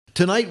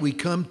Tonight we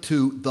come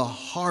to the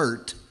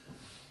heart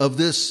of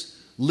this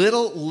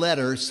little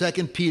letter, 2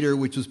 Peter,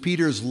 which was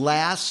Peter's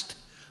last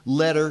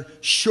letter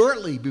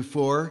shortly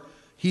before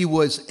he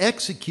was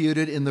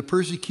executed in the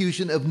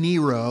persecution of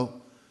Nero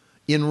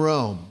in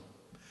Rome.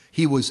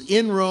 He was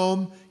in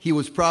Rome. He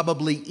was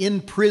probably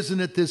in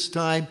prison at this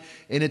time,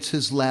 and it's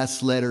his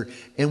last letter.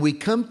 And we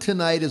come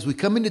tonight, as we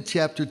come into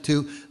chapter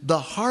 2, the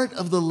heart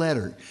of the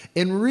letter.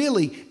 And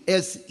really,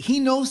 as he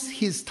knows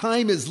his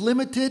time is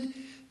limited,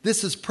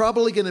 this is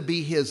probably going to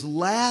be his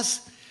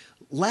last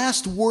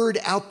word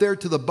out there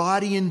to the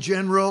body in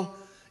general.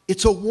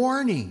 It's a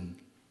warning.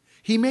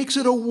 He makes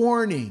it a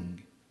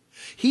warning.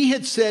 He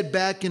had said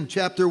back in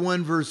chapter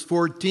 1, verse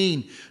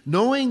 14,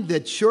 knowing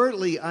that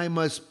shortly I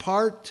must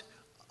put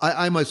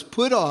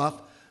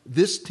off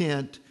this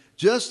tent,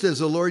 just as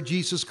the Lord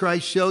Jesus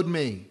Christ showed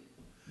me.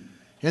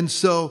 And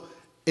so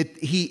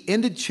he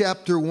ended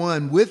chapter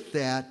 1 with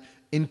that,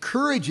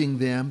 encouraging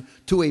them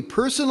to a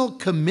personal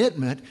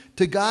commitment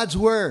to God's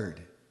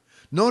word.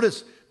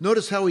 Notice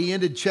how he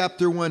ended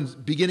chapter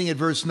 1, beginning at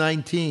verse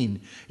 19.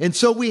 And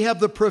so we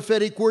have the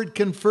prophetic word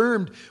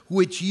confirmed,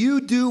 which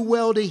you do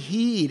well to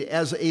heed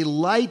as a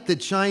light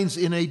that shines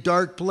in a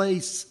dark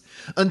place,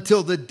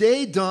 until the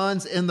day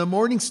dawns and the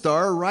morning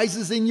star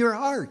rises in your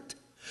heart.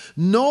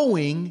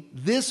 Knowing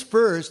this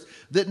first,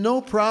 that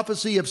no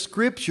prophecy of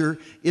Scripture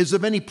is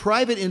of any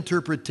private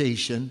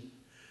interpretation,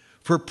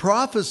 for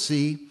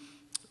prophecy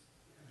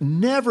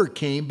never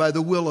came by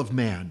the will of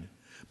man,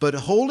 but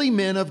holy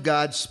men of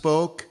God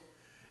spoke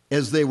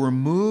as they were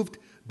moved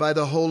by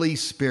the Holy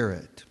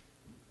Spirit.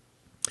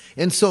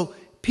 And so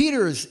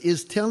Peter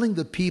is telling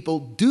the people,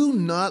 do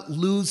not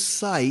lose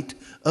sight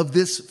of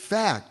this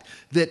fact,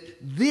 that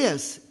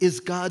this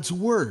is God's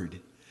word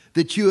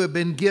that you have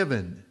been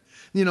given.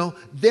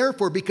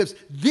 Therefore, because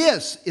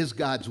this is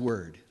God's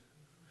word.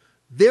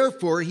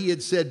 Therefore, he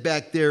had said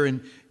back there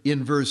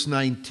in verse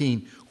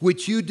 19,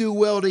 which you do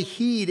well to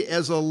heed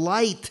as a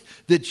light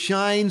that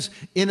shines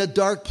in a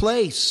dark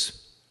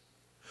place.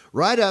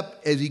 Right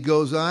up, as he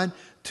goes on,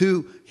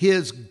 to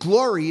his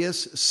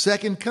glorious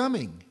second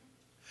coming.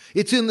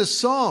 It's in the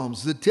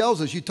Psalms that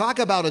tells us, you talk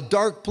about a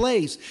dark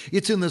place,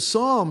 it's in the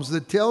Psalms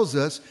that tells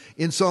us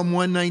in Psalm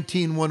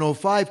 119,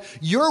 105,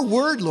 your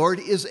word, Lord,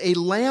 is a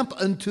lamp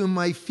unto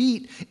my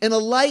feet and a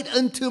light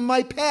unto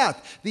my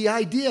path. The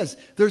idea is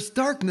there's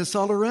darkness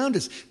all around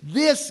us.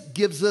 This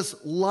gives us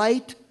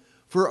light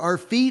for our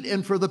feet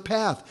and for the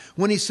path.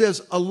 When he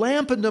says a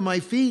lamp unto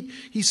my feet,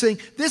 he's saying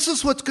this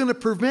is what's going to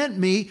prevent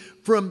me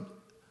from,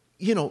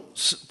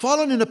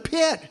 falling in a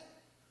pit.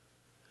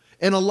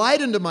 And a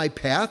light unto my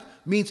path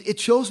means it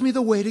shows me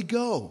the way to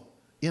go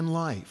in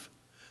life.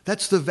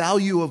 That's the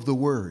value of the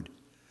word.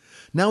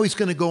 Now he's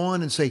going to go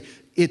on and say,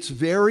 it's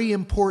very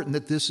important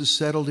that this is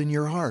settled in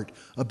your heart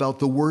about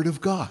the word of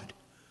God.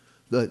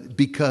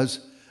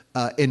 Because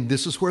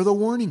this is where the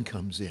warning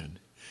comes in.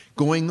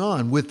 Going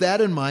on with that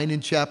in mind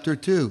in chapter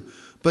 2.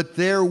 But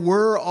there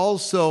were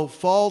also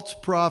false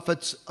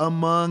prophets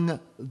among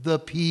the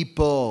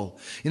people.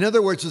 In other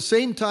words, the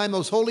same time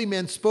those holy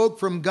men spoke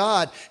from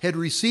God, had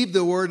received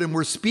the word and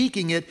were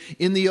speaking it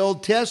in the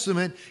Old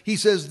Testament, he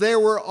says there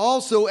were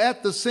also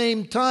at the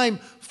same time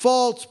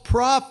false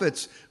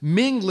prophets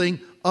mingling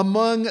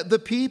among the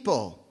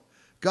people.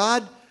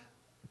 God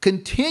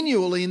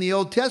continually in the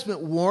Old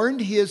Testament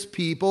warned his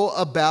people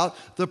about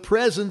the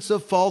presence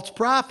of false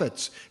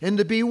prophets and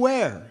to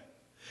beware.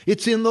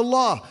 It's in the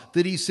law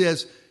that he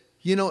says,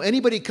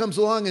 anybody comes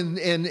along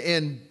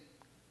and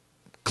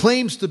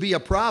claims to be a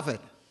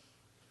prophet,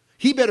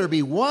 he better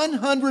be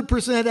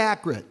 100%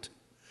 accurate.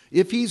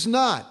 If he's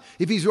not,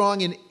 if he's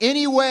wrong in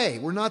any way,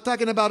 we're not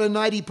talking about a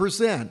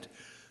 90%.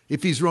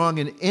 If he's wrong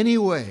in any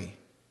way,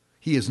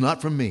 he is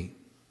not from me.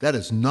 That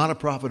is not a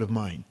prophet of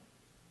mine.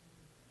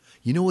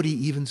 You know what he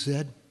even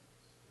said?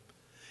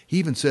 He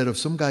even said if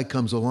some guy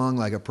comes along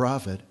like a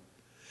prophet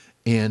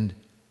and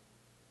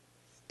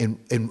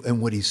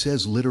what he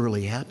says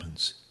literally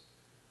happens.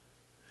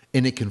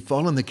 And it can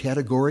fall in the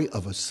category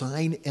of a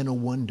sign and a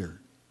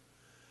wonder.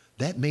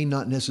 That may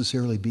not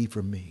necessarily be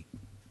from me.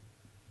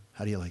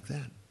 How do you like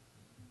that?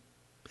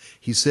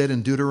 He said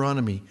in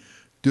Deuteronomy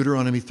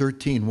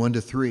 13,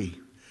 1-3,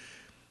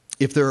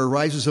 if there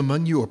arises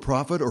among you a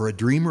prophet or a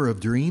dreamer of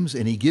dreams,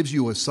 and he gives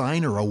you a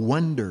sign or a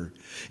wonder,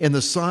 and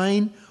the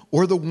sign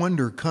or the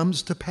wonder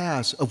comes to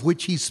pass, of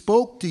which he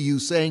spoke to you,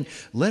 saying,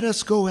 let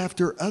us go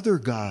after other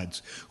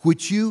gods,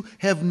 which you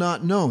have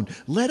not known.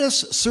 Let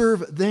us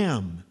serve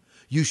them.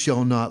 You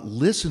shall not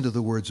listen to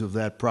the words of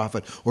that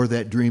prophet or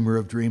that dreamer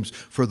of dreams,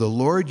 for the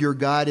Lord your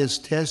God is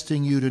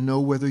testing you to know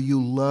whether you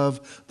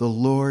love the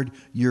Lord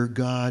your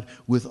God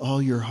with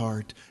all your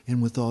heart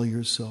and with all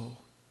your soul.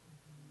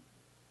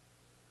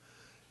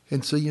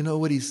 And so you know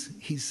what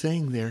he's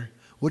saying there?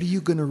 What are you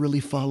going to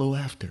really follow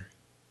after?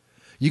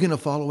 You're going to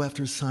follow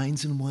after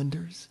signs and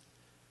wonders?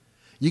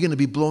 You're going to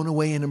be blown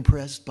away and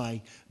impressed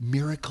by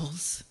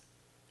miracles?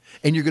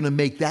 And you're going to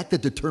make that the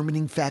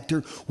determining factor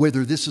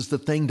whether this is the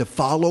thing to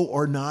follow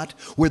or not,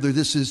 whether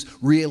this is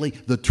really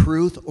the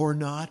truth or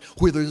not,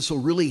 whether this will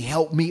really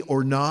help me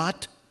or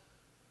not?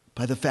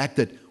 by the fact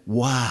that,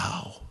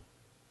 wow?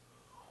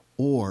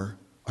 Or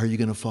are you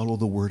going to follow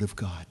the Word of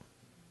God?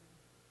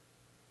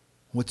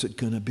 What's it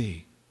going to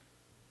be?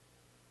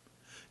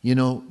 You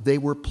know, they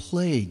were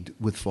plagued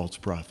with false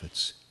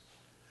prophets.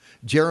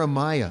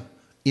 Jeremiah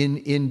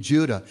in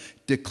Judah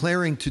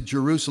declaring to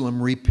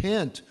Jerusalem,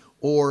 repent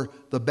or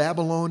the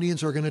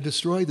Babylonians are going to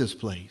destroy this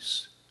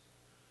place,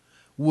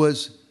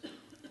 was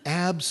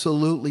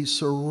absolutely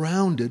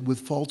surrounded with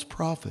false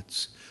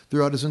prophets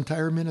throughout his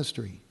entire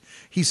ministry.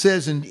 He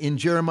says in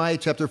Jeremiah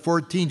chapter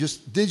 14,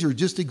 these are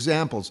just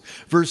examples,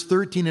 verse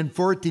 13 and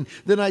 14,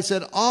 then I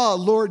said,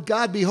 Lord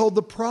God, behold,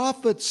 the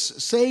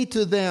prophets say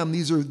to them,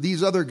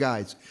 these other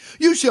guys,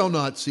 you shall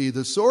not see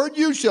the sword,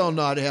 you shall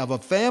not have a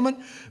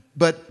famine,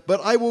 but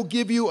I will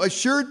give you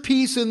assured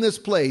peace in this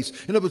place.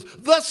 In other words,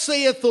 thus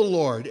saith the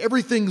Lord,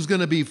 everything's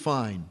going to be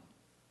fine.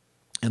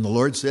 And the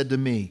Lord said to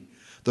me,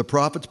 the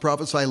prophets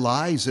prophesy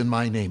lies in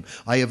my name.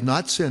 I have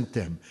not sent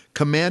them,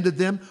 commanded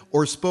them,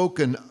 or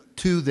spoken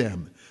to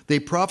them. They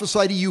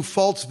prophesy to you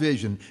false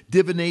vision,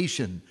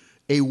 divination,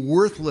 a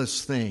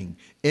worthless thing,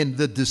 and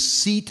the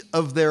deceit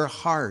of their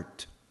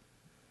heart.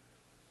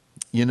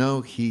 You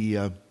know, he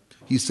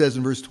says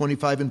in verse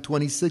 25 and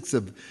 26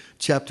 of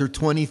chapter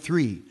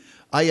 23,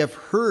 I have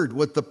heard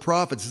what the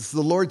prophets, this is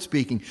the Lord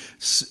speaking,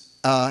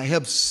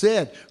 have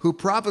said, who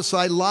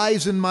prophesy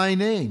lies in my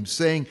name,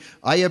 saying,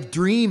 I have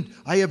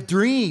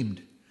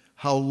dreamed.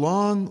 How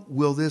long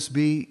will this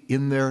be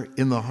in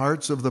the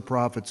hearts of the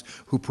prophets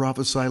who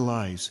prophesy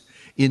lies?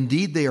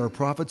 Indeed, they are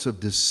prophets of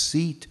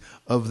deceit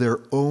of their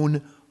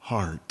own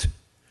heart.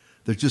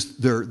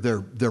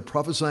 They're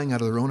prophesying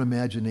out of their own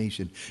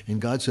imagination.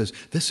 And God says,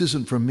 this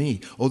isn't from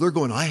me. Oh, they're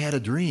going, I had a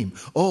dream.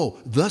 Oh,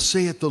 thus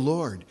saith the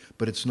Lord.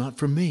 But it's not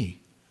from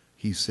me,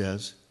 he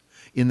says.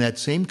 In that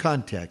same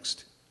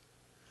context,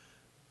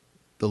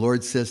 the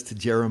Lord says to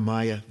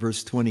Jeremiah,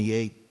 verse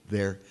 28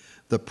 there,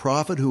 the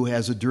prophet who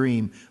has a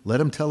dream,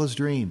 let him tell his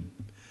dream.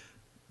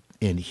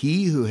 And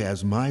he who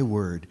has my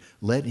word,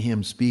 let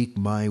him speak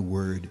my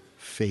word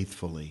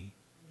faithfully.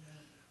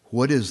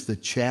 What is the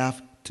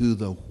chaff to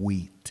the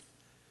wheat,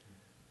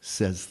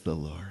 says the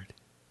Lord.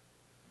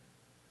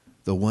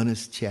 The one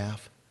is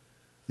chaff,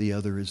 the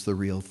other is the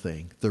real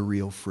thing, the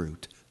real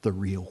fruit, the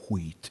real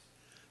wheat.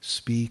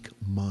 Speak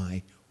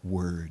my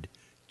word,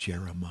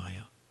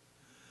 Jeremiah.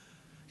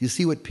 You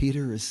see what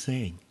Peter is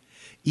saying?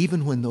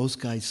 Even when those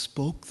guys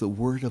spoke the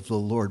word of the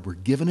Lord, were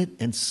given it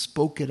and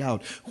spoke it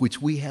out,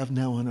 which we have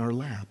now on our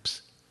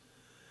laps,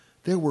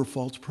 there were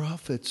false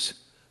prophets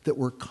that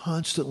were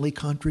constantly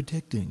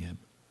contradicting him.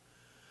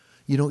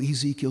 You know,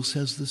 Ezekiel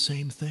says the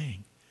same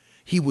thing.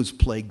 He was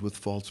plagued with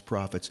false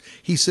prophets.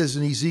 He says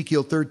in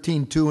Ezekiel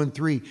 13, 2 and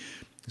 3,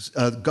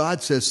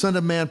 God says, Son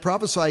of man,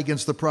 prophesy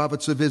against the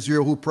prophets of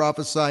Israel who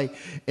prophesy,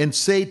 and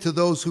say to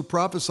those who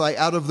prophesy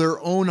out of their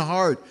own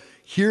heart,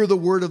 hear the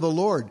word of the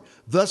Lord.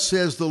 Thus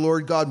says the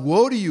Lord God,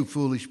 woe to you,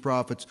 foolish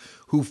prophets,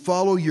 who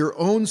follow your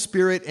own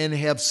spirit and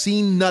have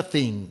seen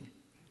nothing.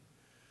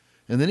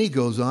 And then he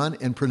goes on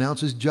and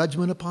pronounces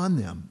judgment upon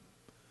them.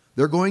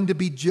 They're going to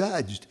be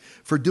judged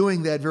for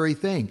doing that very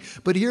thing.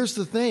 But here's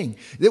the thing.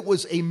 It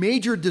was a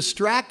major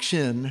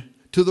distraction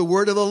to the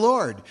word of the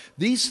Lord.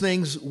 These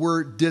things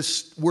were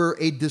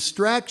a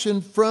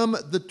distraction from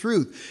the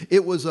truth.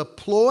 It was a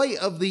ploy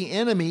of the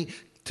enemy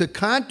to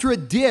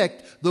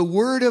contradict the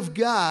word of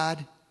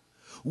God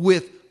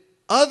with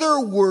other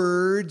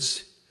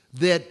words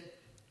that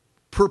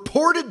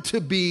purported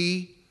to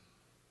be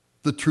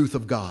the truth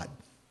of God.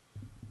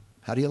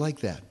 How do you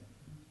like that?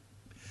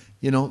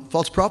 You know,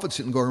 false prophets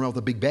didn't go around with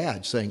a big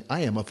badge saying,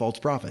 I am a false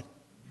prophet.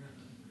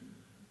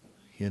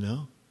 You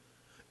know?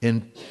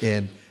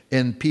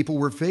 And people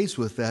were faced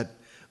with that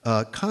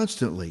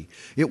constantly.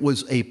 It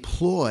was a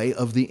ploy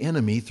of the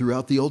enemy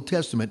throughout the Old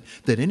Testament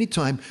that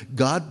anytime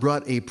God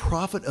brought a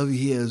prophet of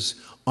his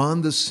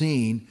on the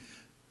scene,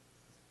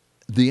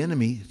 the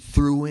enemy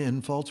threw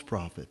in false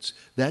prophets.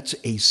 That's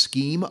a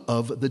scheme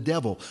of the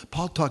devil.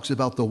 Paul talks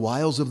about the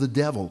wiles of the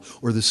devil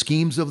or the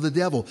schemes of the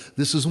devil.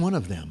 This is one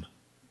of them.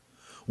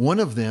 One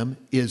of them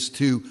is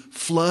to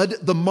flood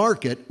the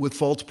market with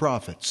false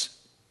prophets,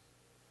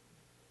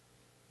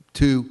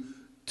 to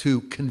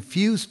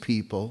confuse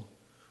people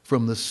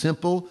from the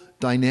simple,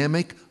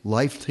 dynamic,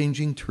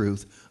 life-changing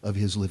truth of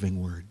his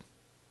living word.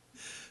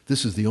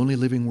 This is the only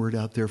living word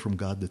out there from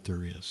God that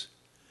there is,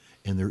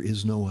 and there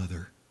is no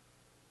other.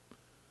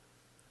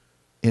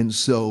 And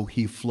so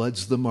he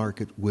floods the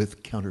market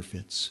with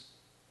counterfeits,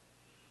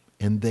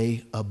 and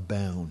they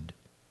abound.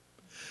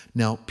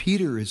 Now,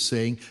 Peter is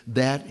saying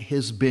that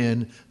has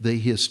been the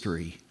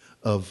history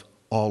of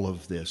all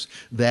of this.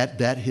 That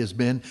has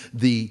been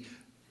the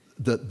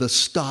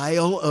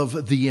style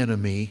of the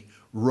enemy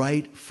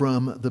right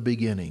from the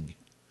beginning.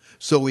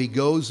 So he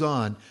goes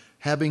on,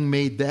 having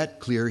made that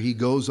clear, he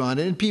goes on,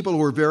 and people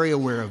were very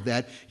aware of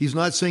that. He's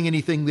not saying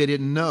anything they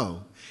didn't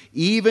know.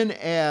 Even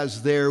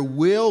as there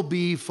will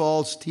be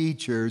false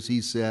teachers,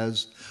 he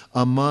says,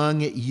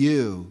 among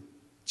you,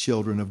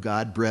 children of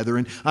God,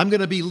 brethren. I'm going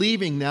to be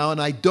leaving now,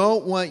 and I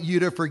don't want you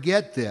to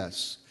forget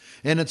this.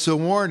 And it's a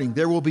warning.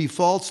 There will be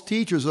false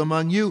teachers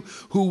among you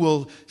who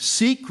will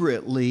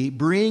secretly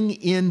bring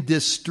in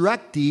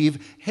destructive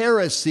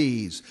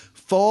heresies,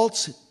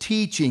 false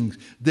teachings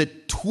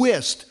that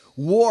twist,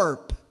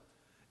 warp,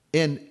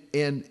 and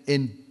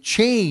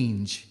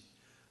change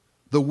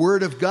the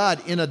Word of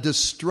God in a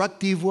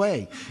destructive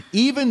way,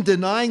 even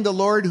denying the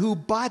Lord who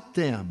bought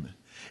them,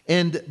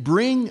 and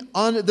bring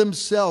on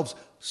themselves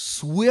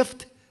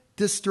swift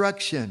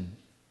destruction.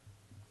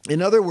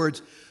 In other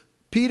words,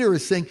 Peter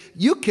is saying,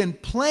 you can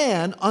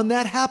plan on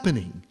that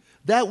happening.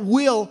 That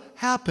will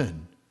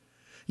happen.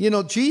 You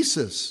know,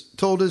 Jesus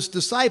told his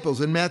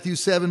disciples in Matthew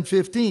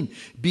 7:15,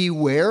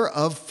 beware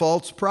of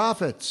false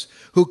prophets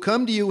who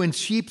come to you in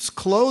sheep's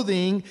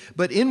clothing,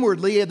 but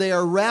inwardly they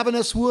are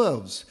ravenous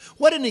wolves.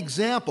 What an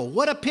example.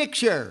 What a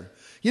picture.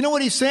 You know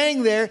what he's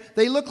saying there?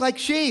 They look like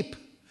sheep.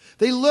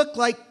 They look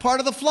like part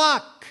of the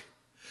flock.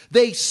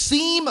 They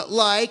seem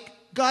like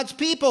God's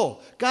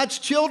people, God's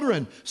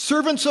children,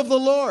 servants of the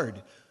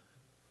Lord.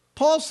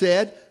 Paul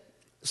said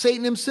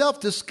Satan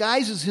himself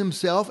disguises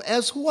himself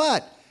as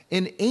what?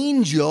 An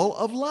angel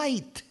of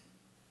light.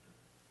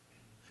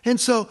 And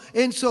so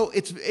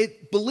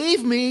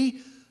believe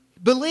me,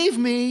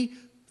 the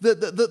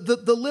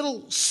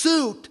little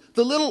suit,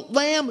 the little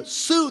lamb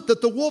suit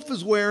that the wolf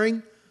is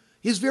wearing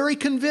is very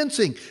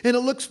convincing, and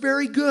it looks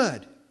very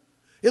good.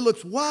 It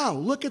looks, wow,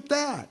 look at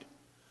that.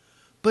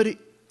 But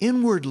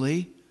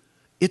inwardly,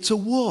 it's a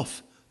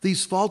wolf.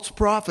 These false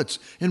prophets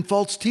and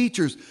false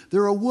teachers,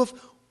 they're a wolf.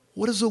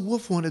 What does a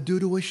wolf want to do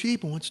to a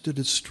sheep? It wants to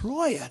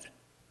destroy it.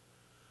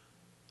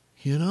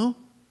 You know?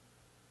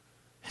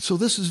 And so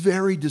this is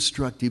very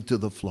destructive to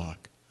the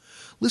flock.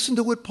 Listen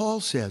to what Paul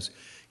says.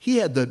 He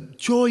had the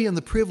joy and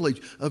the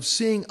privilege of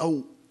seeing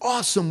an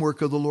awesome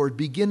work of the Lord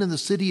begin in the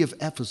city of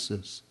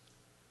Ephesus.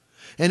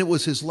 And it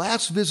was his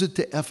last visit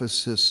to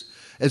Ephesus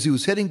as he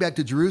was heading back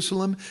to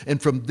Jerusalem.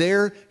 And from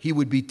there, he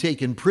would be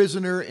taken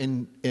prisoner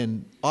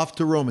and off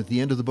to Rome at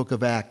the end of the book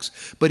of Acts.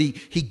 But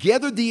he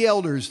gathered the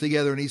elders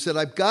together and he said,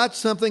 I've got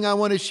something I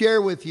want to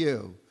share with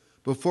you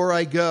before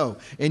I go.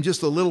 And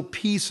just a little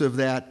piece of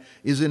that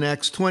is in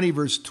Acts 20,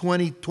 verse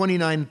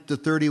 29 to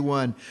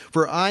 31.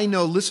 For I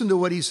know, listen to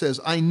what he says,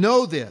 I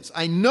know this,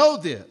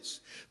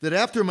 that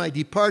after my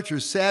departure,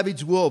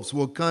 savage wolves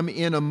will come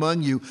in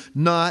among you,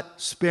 not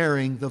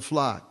sparing the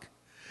flock.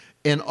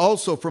 And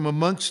also from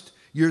amongst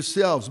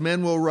yourselves,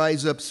 men will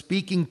rise up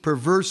speaking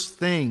perverse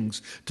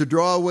things to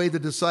draw away the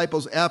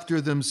disciples after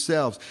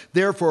themselves.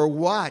 Therefore,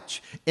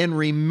 watch and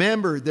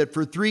remember that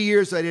for 3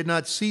 years I did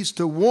not cease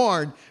to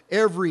warn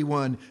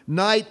everyone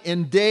night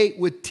and day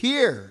with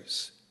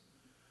tears.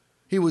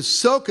 He was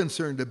so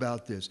concerned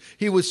about this.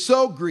 He was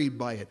so grieved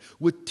by it.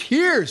 With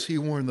tears, he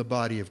warned the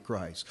body of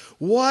Christ.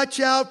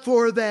 Watch out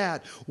for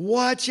that.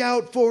 Watch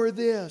out for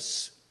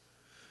this.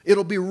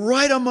 It'll be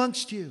right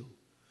amongst you.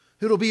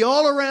 It'll be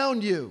all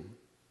around you.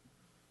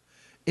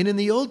 And in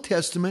the Old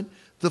Testament,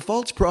 the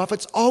false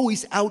prophets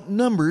always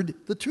outnumbered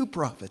the true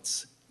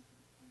prophets.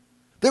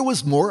 There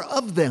was more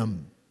of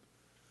them.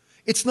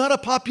 It's not a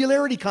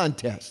popularity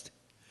contest.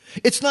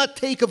 It's not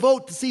take a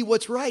vote to see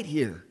what's right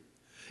here.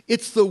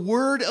 It's the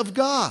Word of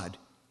God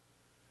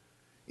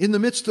in the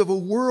midst of a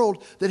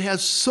world that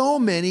has so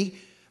many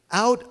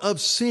out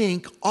of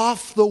sync,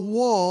 off the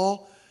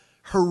wall,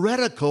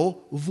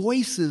 heretical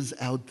voices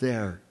out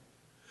there.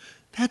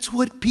 That's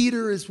what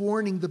Peter is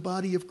warning the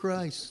body of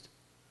Christ.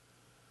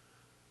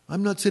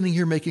 I'm not sitting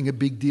here making a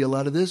big deal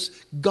out of this.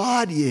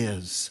 God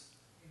is.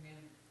 Amen.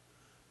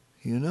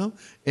 You know?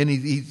 And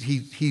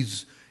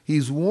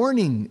he's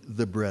warning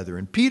the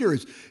brethren. Peter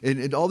is,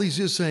 and all these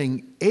is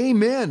saying,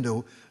 amen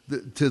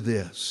to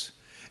this.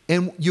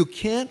 And you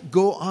can't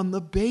go on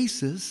the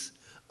basis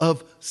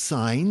of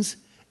signs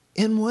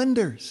and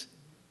wonders.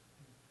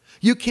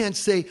 You can't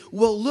say,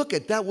 well, look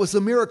that was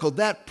a miracle.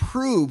 That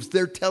proves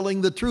they're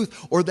telling the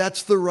truth, or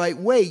that's the right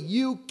way.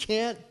 You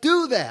can't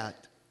do that.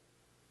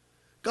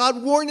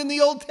 God warned in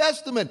the Old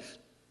Testament,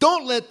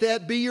 don't let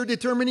that be your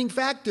determining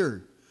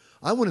factor.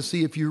 I want to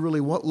see if you really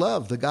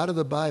love the God of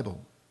the Bible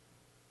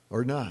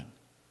or not.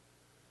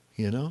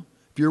 You know,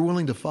 if you're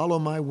willing to follow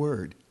my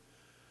word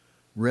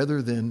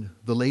rather than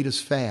the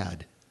latest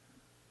fad.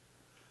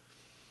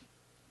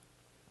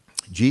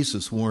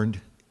 Jesus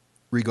warned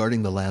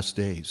regarding the last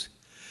days.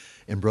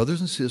 And brothers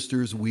and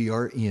sisters, we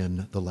are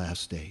in the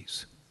last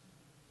days.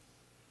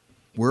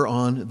 We're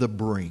on the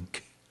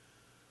brink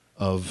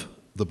of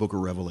the book of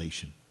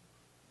Revelation.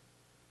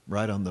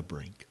 Right on the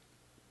brink.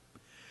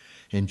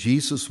 And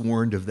Jesus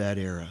warned of that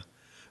era.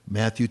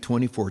 Matthew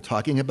 24,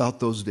 talking about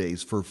those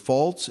days. For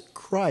false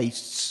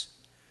Christs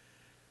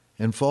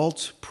and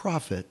false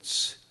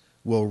prophets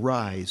will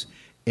rise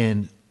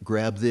and,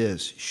 grab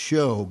this,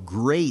 show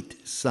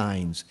great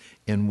signs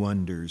and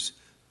wonders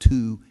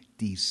to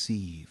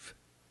deceive,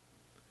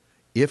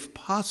 if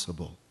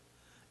possible,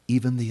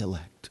 even the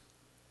elect.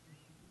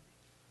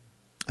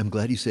 I'm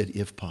glad he said,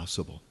 if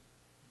possible.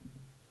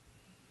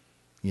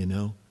 You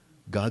know,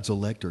 God's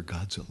elect are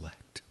God's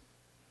elect.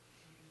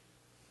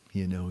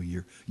 You know,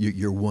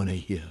 you're one of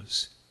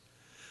his.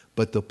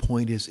 But the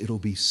point is, it'll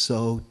be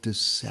so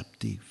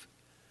deceptive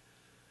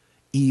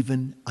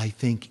I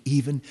think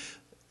even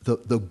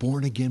the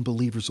born again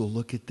believers will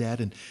look at that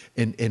and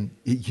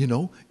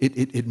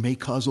it may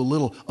cause a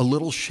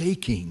little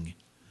shaking.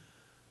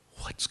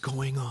 What's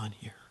going on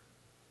here?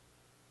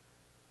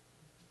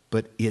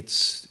 But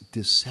it's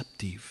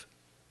deceptive.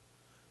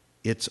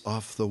 It's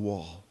off the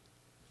wall.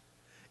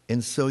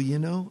 And so,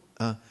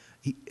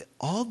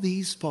 all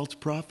these false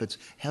prophets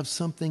have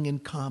something in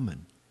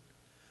common.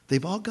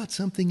 They've all got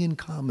something in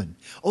common.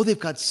 Oh, they've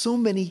got so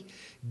many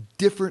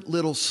different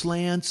little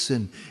slants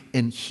and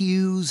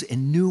hues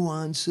and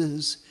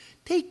nuances.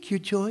 Take your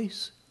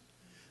choice.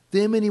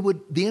 The enemy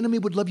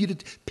would love you to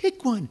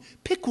pick one.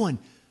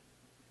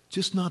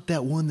 Just not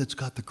that one that's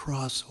got the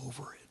cross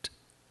over it.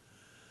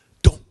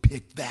 Don't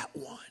pick that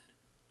one.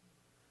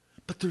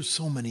 But there's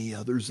so many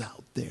others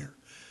out there.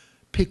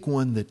 Pick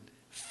one that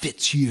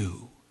fits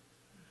you,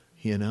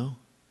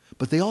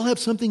 But they all have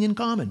something in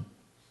common.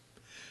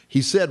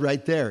 He said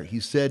right there, he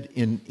said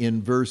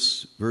in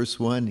verse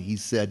 1, he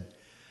said,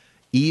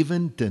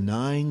 even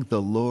denying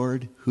the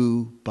Lord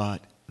who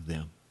bought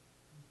them.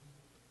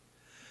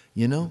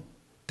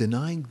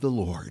 Denying the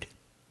Lord.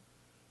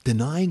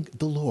 Denying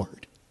the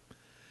Lord.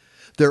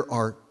 There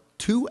are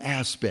two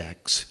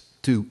aspects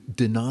to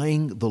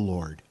denying the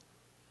Lord.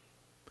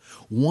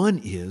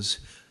 One is,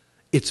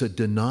 it's a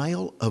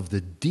denial of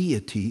the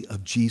deity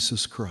of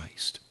Jesus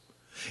Christ.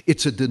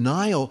 It's a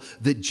denial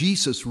that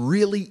Jesus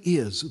really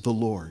is the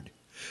Lord.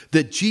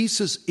 That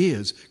Jesus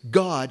is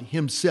God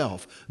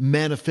himself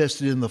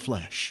manifested in the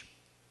flesh.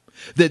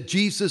 That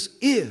Jesus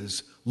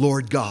is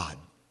Lord God.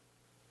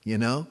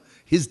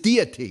 His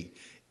deity.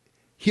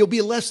 He'll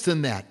be less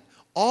than that.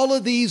 All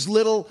of these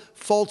little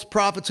false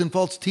prophets and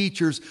false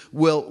teachers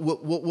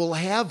will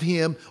have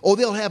him. Oh,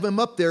 they'll have him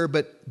up there,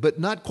 but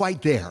not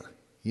quite there.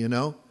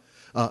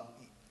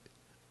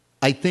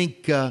 I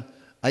think to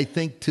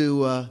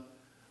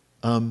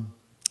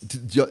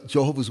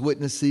Jehovah's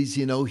Witnesses,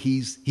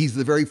 he's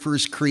the very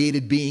first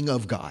created being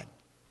of God.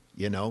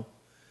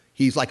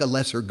 He's like a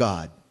lesser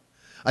God.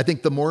 I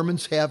think the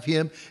Mormons have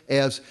him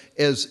as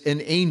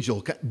an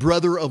angel,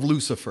 brother of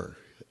Lucifer.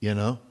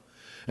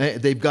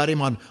 They've got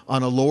him on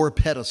a lower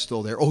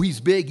pedestal there. Oh, he's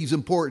big, he's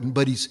important,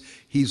 but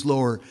he's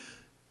lower.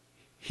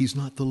 He's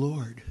not the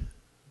Lord.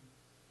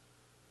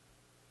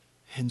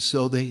 And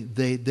so they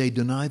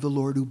deny the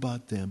Lord who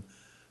bought them.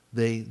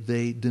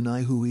 They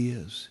deny who he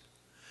is.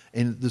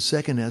 And the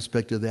second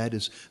aspect of that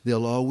is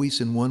they'll always,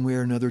 in one way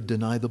or another,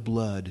 deny the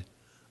blood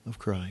of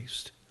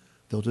Christ.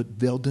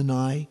 They'll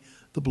deny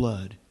the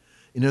blood.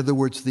 In other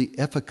words, the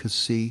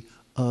efficacy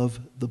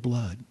of the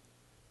blood.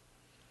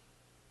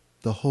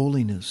 The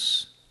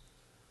holiness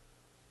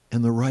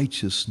and the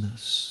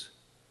righteousness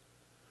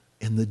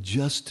and the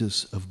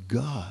justice of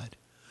God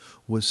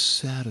was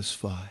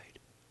satisfied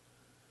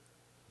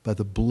by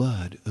the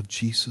blood of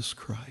Jesus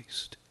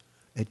Christ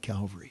at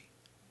Calvary.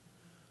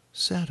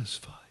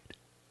 Satisfied.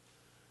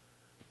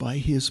 By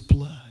his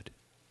blood,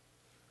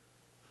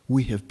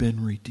 we have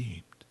been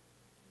redeemed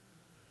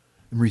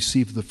and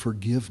received the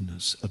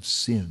forgiveness of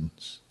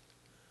sins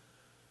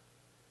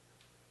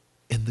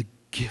and the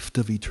gift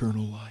of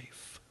eternal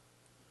life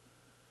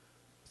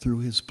through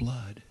his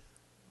blood.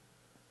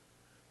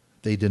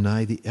 They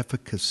deny the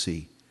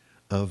efficacy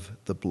of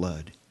the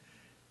blood.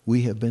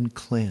 We have been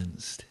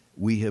cleansed.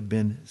 We have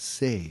been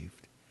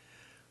saved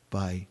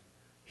by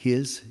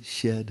his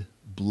shed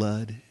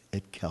blood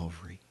at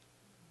Calvary.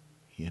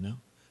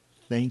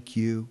 Thank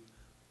you,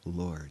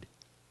 Lord.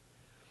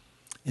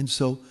 And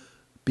so,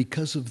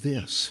 because of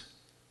this,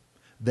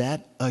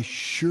 that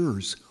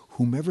assures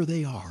whomever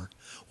they are,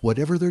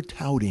 whatever they're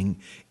touting,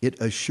 it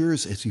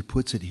assures, as he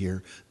puts it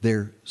here,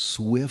 their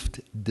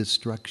swift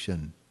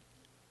destruction.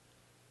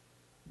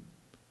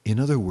 In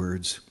other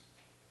words,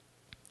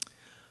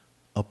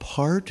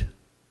 apart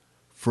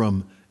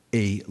from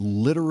a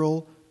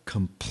literal,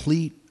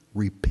 complete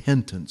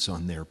repentance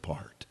on their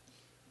part,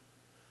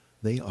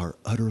 they are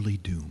utterly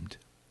doomed.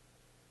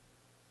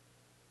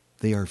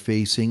 They are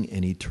facing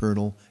an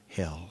eternal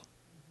hell.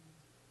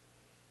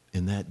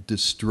 And that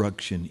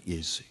destruction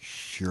is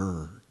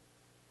sure.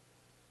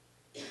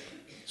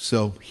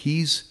 So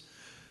he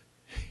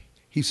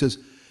says,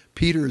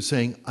 Peter is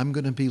saying, I'm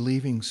going to be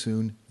leaving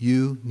soon.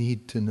 You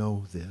need to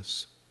know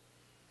this.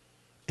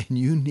 And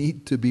you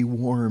need to be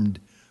warned,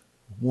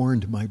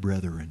 my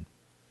brethren,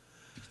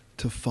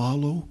 to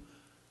follow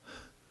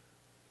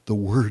the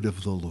word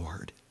of the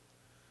Lord.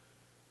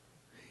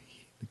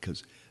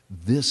 Because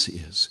this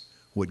is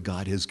what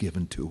God has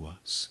given to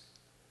us.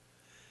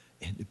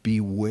 And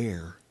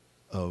beware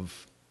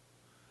of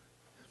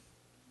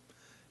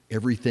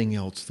everything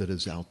else that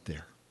is out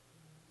there.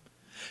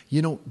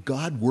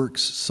 God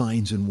works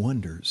signs and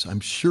wonders. I'm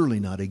surely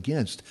not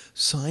against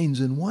signs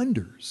and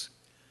wonders.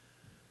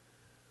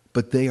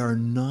 But they are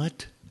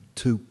not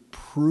to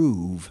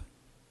prove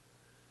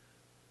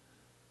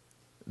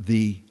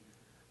the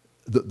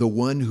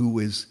one who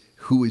is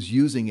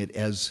using it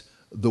as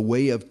the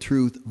way of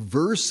truth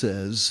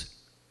versus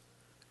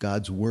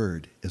God's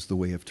word as the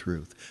way of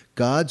truth.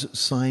 God's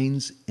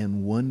signs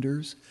and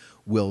wonders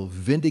will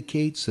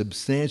vindicate,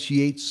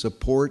 substantiate,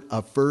 support,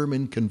 affirm,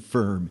 and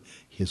confirm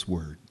His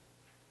word.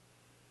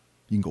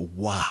 You can go,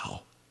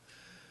 wow.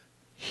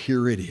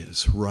 Here it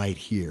is, right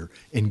here.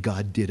 And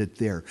God did it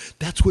there.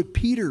 That's what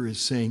Peter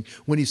is saying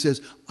when he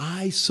says,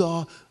 I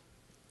saw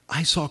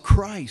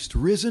Christ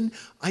risen.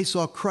 I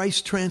saw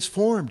Christ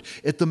transformed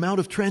at the Mount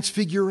of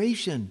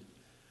Transfiguration.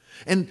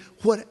 And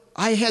what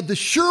I had the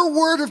sure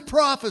word of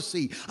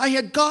prophecy. I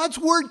had God's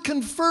word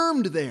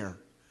confirmed there.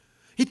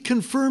 It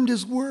confirmed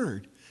His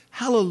word.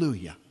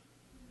 Hallelujah.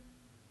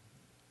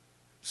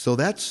 So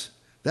that's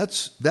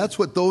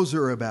what those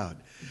are about.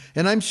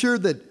 And I'm sure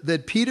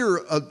that Peter,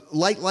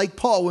 like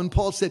Paul, when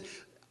Paul said,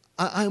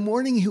 I'm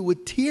warning you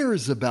with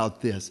tears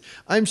about this.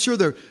 I'm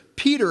sure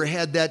Peter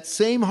had that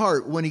same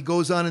heart when he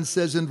goes on and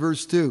says in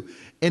verse 2,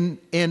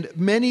 and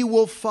many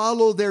will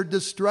follow their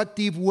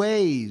destructive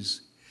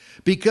ways,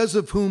 because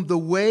of whom the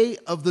way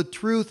of the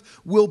truth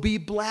will be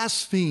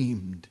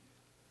blasphemed.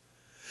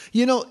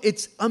 You know,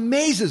 it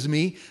amazes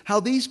me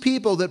how these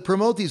people that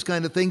promote these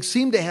kind of things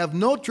seem to have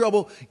no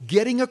trouble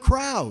getting a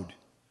crowd.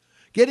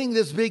 Getting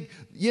this big,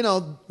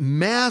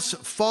 mass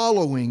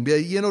following,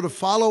 to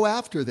follow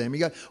after them. You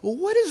go, well,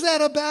 what is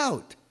that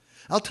about?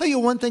 I'll tell you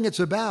one thing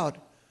it's about.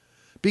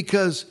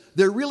 Because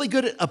they're really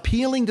good at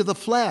appealing to the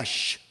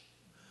flesh.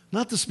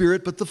 Not the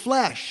spirit, but the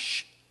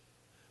flesh.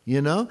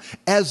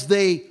 As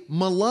they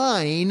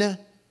malign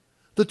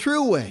the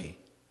true way.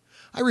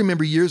 I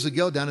remember years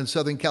ago down in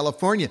Southern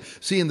California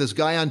seeing this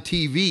guy on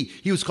TV.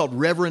 He was called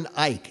Reverend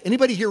Ike.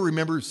 Anybody here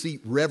see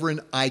Reverend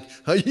Ike?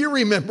 You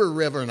remember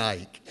Reverend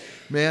Ike,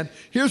 man.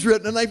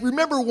 And I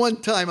remember one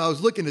time I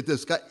was looking at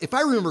this guy. If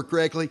I remember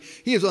correctly,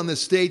 he was on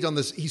this stage,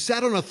 he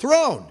sat on a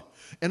throne.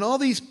 And all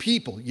these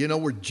people,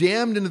 were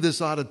jammed into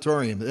this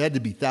auditorium. There had to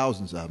be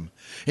thousands of them.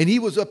 And he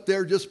was up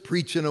there just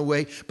preaching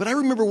away. But I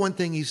remember one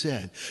thing he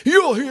said.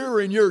 You'll hear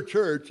in your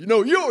church,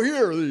 you'll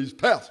hear these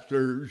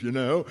pastors,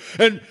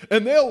 and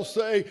they'll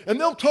say, and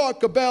they'll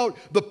talk about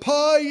the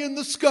pie in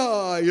the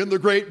sky and the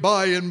great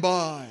by and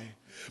by.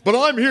 But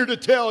I'm here to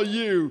tell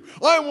you,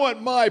 I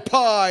want my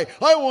pie.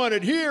 I want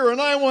it here,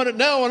 and I want it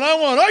now, and I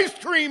want ice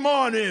cream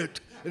on it.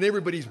 And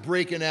everybody's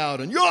breaking out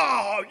and,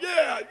 yeah,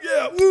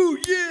 woo,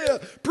 yeah,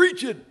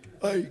 preach it,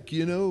 Ike,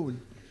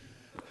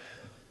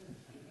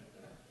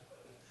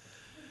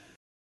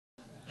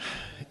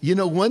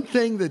 One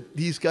thing that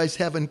these guys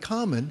have in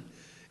common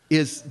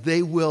is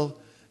they've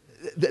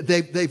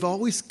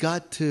always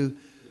got to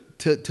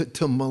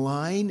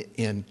malign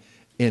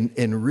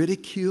and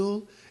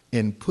ridicule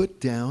and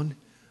put down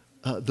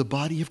the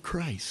body of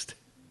Christ.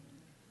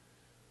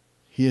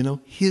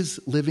 His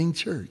living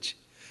church.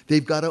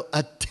 They've got to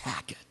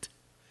attack it,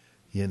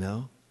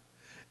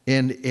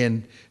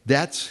 and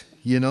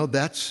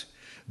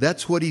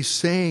that's what he's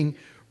saying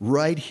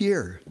right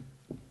here.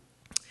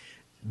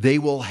 They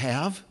will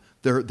have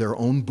their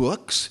own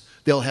books.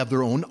 They'll have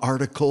their own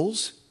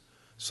articles.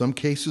 Some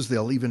cases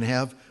they'll even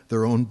have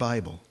their own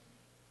Bible.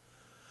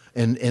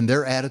 And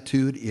their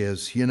attitude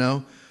is,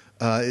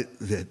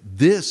 that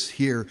this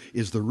here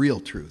is the real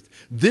truth.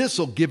 This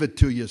will give it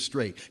to you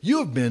straight. You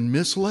have been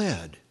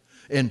misled.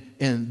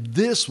 And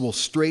this will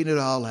straighten it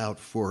all out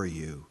for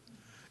you.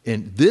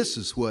 And this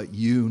is what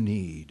you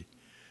need.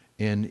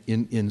 And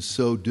in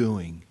so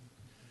doing,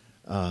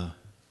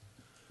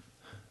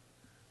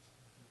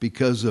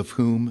 because of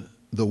whom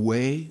the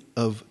way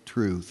of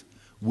truth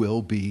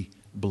will be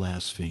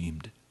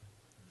blasphemed.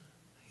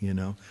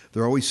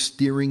 They're always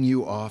steering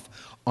you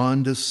off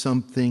onto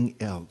something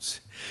else.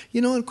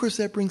 And of course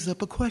that brings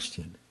up a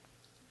question.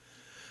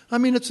 I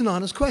mean, it's an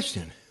honest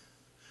question.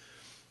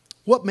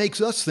 What makes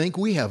us think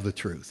we have the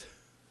truth?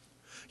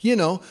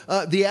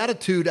 The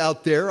attitude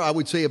out there, I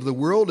would say, of the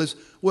world is,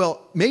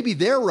 well, maybe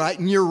they're right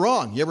and you're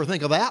wrong. You ever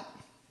think of that?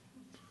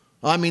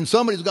 I mean,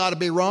 somebody's got to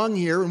be wrong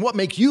here. And what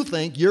makes you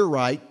think you're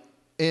right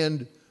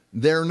and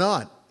they're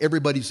not?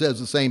 Everybody says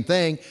the same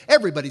thing.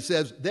 Everybody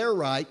says they're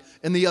right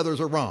and the others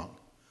are wrong.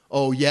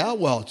 Oh, yeah?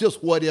 Well,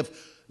 just what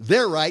if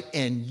they're right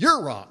and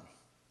you're wrong?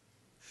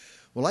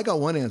 Well, I got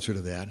one answer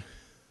to that.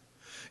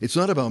 It's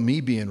not about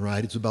me being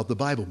right. It's about the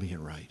Bible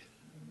being right.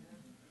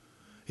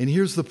 And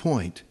here's the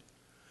point.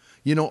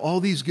 All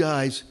these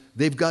guys,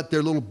 they've got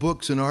their little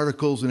books and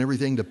articles and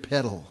everything to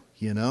peddle,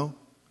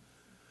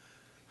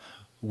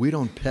 We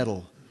don't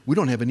peddle. We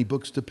don't have any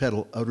books to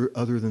peddle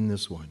other than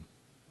this one.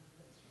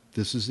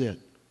 This is it,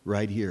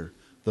 right here,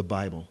 the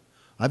Bible.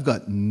 I've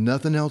got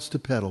nothing else to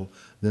peddle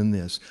than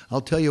this.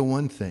 I'll tell you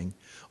one thing.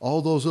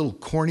 All those little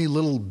corny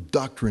little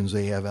doctrines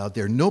they have out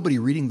there, nobody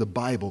reading the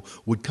Bible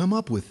would come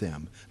up with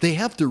them. They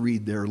have to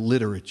read their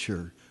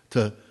literature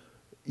to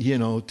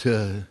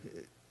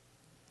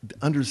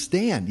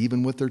understand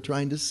even what they're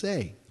trying to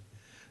say.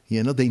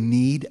 They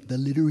need the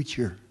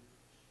literature.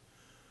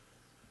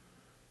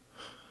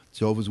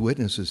 Jehovah's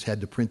Witnesses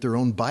had to print their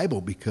own Bible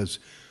because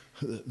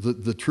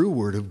the true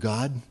Word of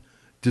God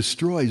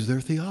destroys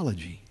their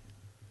theology.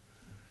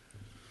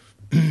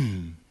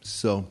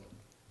 So,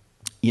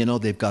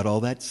 they've got all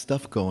that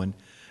stuff going.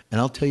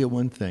 And I'll tell you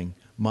one thing.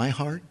 My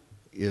heart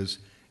is,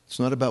 it's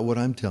not about what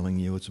I'm telling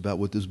you. It's about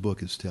what this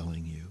book is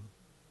telling you.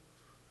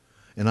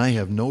 And I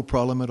have no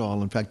problem at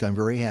all. In fact, I'm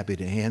very happy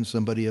to hand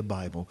somebody a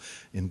Bible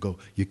and go,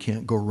 you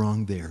can't go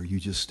wrong there. You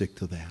just stick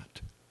to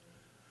that.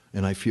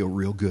 And I feel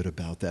real good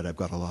about that. I've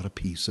got a lot of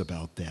peace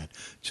about that.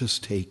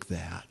 Just take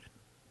that.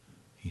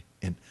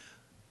 And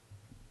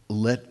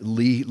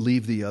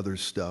leave the other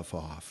stuff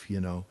off,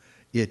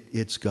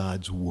 It's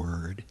God's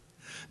Word.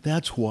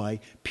 That's why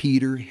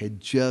Peter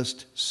had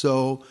just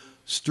so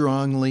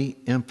strongly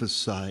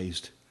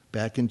emphasized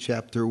back in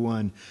chapter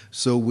 1,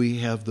 so we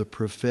have the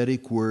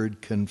prophetic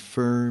word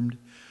confirmed,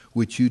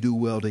 which you do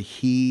well to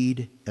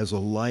heed as a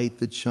light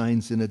that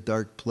shines in a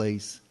dark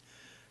place.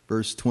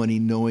 Verse 20,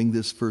 knowing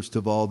this first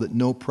of all, that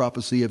no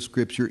prophecy of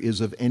Scripture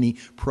is of any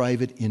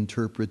private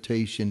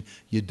interpretation.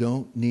 You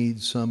don't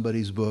need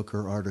somebody's book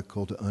or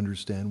article to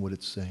understand what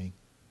it's saying.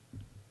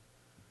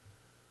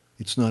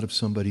 It's not of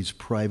somebody's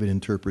private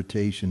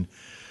interpretation.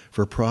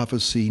 For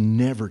prophecy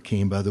never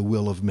came by the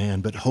will of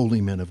man, but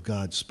holy men of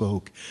God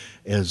spoke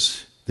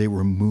as they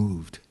were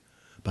moved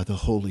by the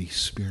Holy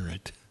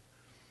Spirit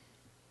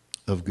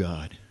of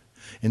God.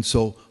 And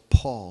so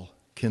Paul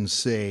can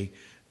say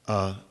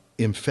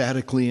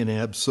emphatically and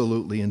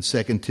absolutely in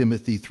 2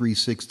 Timothy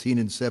 3:16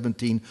 and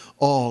 17,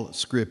 all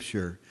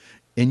Scripture,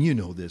 and you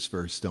know this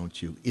verse,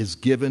 don't you, is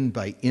given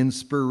by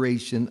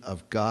inspiration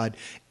of God,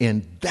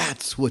 and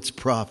that's what's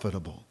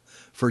profitable.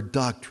 For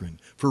doctrine,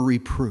 for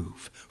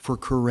reproof, for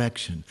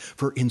correction,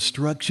 for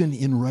instruction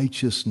in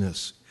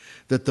righteousness,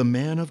 that the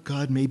man of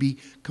God may be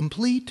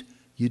complete.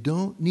 You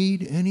don't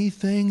need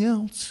anything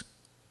else.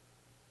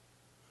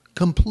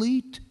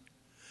 Complete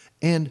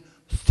and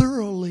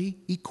thoroughly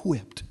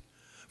equipped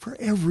for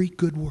every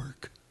good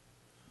work.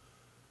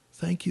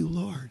 Thank you,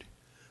 Lord.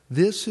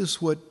 This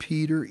is what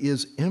Peter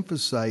is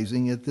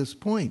emphasizing at this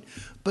point.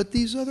 But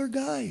these other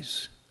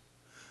guys,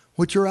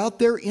 which are out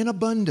there in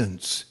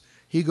abundance,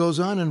 he goes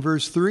on in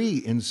verse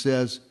 3 and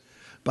says,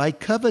 by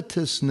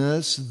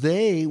covetousness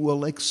they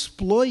will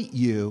exploit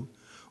you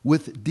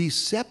with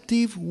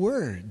deceptive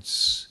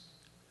words.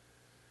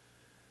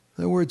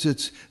 In other words,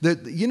 it's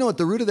that, what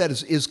the root of that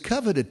is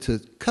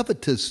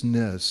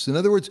covetousness. In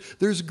other words,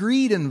 there's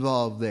greed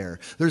involved there.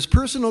 There's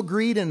personal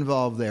greed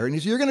involved there.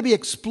 And you're going to be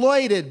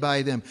exploited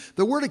by them.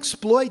 The word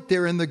exploit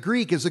there in the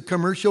Greek is a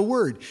commercial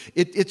word.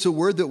 It's a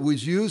word that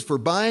was used for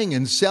buying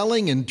and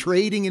selling and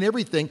trading and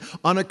everything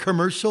on a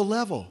commercial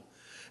level.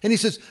 And he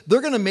says,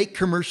 they're going to make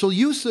commercial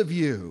use of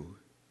you.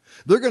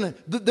 They're going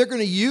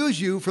to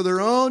use you for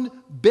their own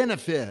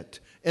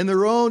benefit and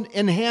their own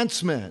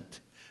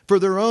enhancement, for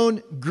their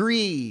own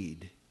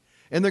greed.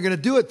 And they're going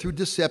to do it through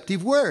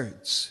deceptive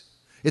words.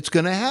 It's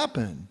going to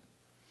happen.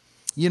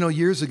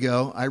 Years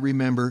ago, I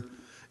remember,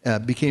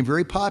 became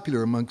very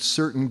popular amongst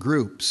certain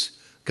groups,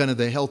 kind of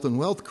the health and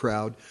wealth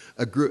crowd,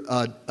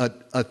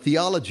 a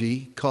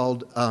theology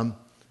called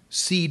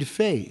seed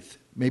faith.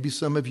 Maybe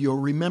some of you will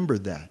remember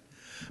that.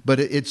 But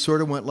it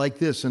sort of went like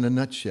this in a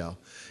nutshell.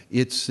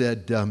 It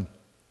said,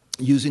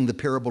 using the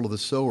parable of the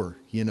sower,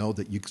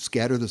 that you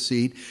scatter the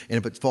seed, and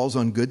if it falls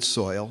on good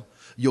soil,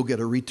 you'll get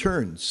a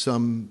return,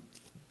 some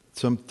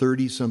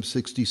 30, some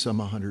 60, some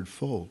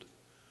 100-fold.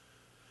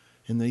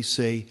 And they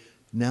say,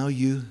 now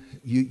you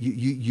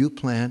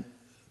plant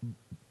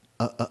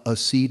a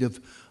seed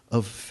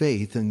of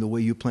faith, and the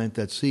way you plant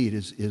that seed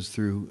is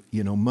through,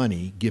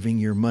 money, giving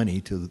your money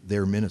to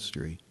their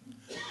ministry.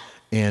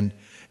 And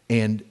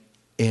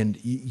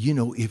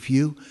if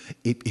you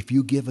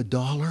give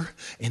 $1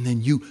 and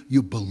then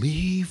you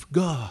believe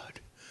God,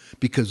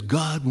 because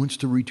God wants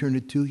to return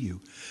it to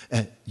you,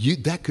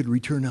 that could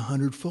return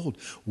 100-fold.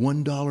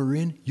 $1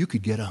 in, you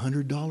could get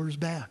 $100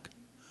 back.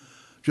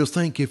 Just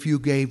think, if you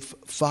gave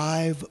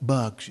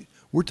 $5,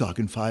 we're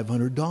talking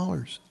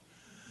 $500.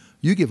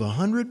 You give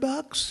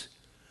 $100,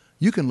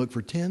 you can look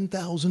for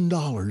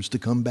 $10,000 to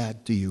come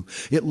back to you.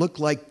 It looked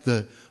like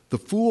the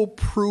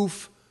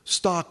foolproof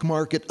stock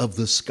market of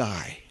the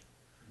sky.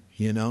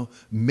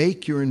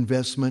 Make your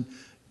investment,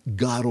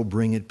 God will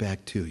bring it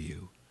back to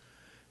you.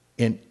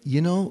 And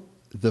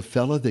the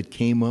fella that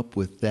came up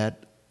with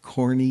that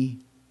corny,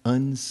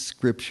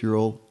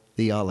 unscriptural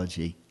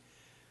theology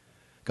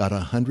got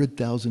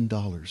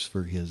 $100,000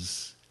 for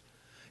his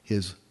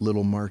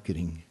little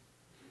marketing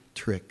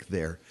trick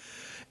there.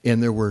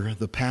 And there were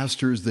the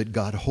pastors that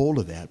got hold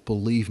of that,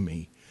 believe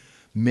me,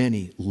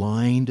 many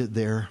lined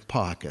their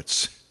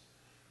pockets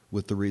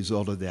with the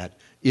result of that.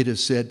 It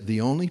is said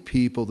the only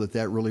people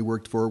that really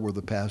worked for were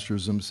the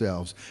pastors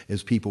themselves,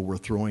 as people were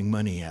throwing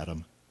money at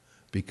them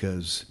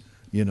because,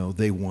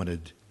 they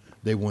wanted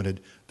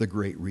the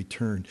great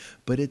return.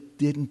 But it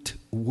didn't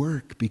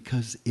work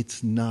because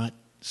it's not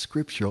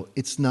scriptural.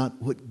 It's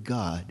not what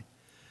God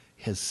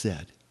has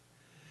said.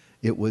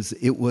 It was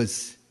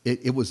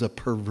a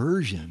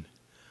perversion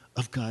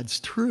of God's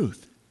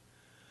truth.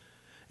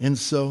 And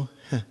so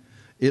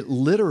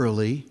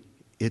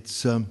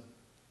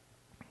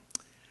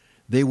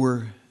they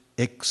were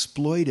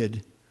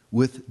exploited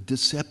with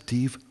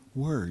deceptive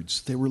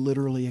words. They were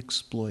literally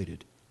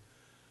exploited.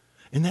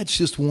 And that's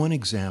just one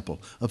example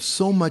of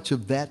so much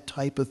of that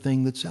type of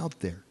thing that's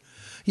out there.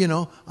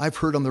 I've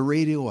heard on the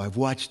radio, I've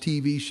watched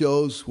TV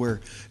shows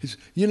where,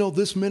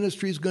 this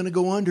ministry is going to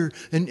go under,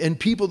 and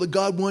people that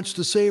God wants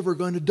to save are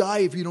going to die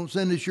if you don't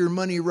send us your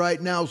money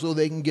right now so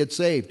they can get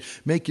saved.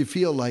 Make you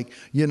feel like,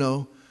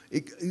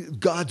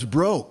 God's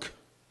broke,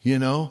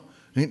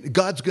 And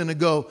God's going to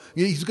go,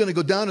 he's going to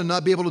go down and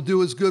not be able to do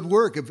his good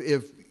work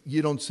if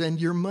you don't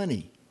send your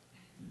money.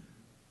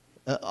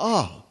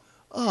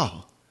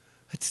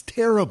 It's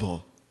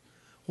terrible.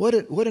 What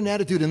an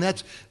attitude. And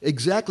that's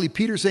exactly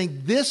Peter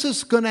saying, this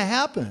is going to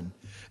happen.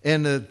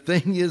 And the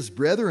thing is,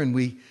 brethren,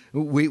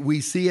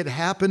 we see it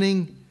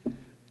happening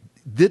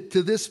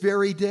to this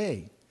very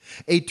day.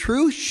 A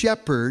true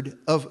shepherd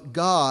of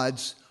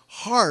God's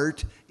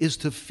heart is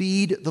to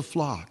feed the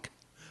flock.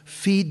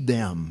 Feed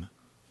them.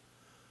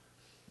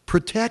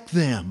 Protect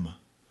them.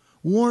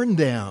 Warn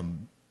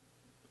them.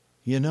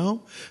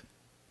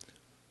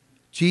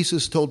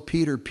 Jesus told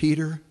Peter,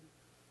 Peter,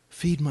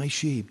 feed my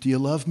sheep. Do you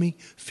love me?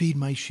 Feed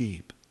my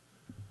sheep.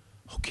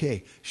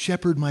 Okay,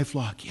 shepherd my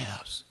flock.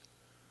 Yes.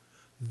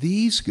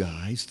 These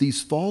guys,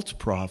 these false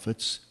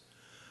prophets,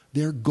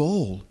 their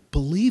goal,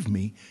 believe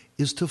me,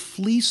 is to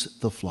fleece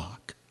the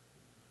flock.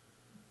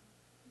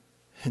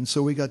 And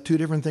so we got two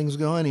different things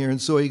going here.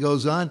 And so he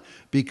goes on.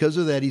 Because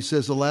of that, he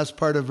says the last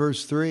part of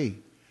verse 3,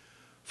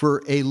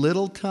 for a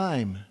little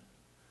time,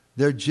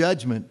 their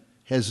judgment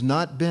has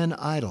not been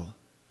idle,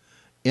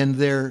 and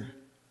their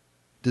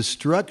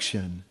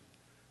destruction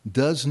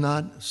does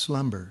not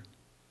slumber.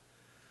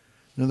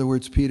 In other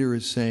words, Peter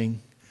is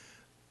saying,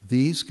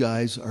 these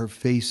guys are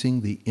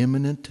facing the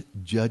imminent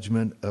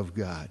judgment of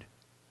God.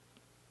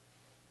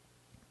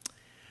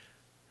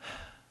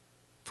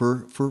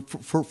 For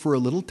a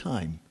little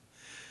time.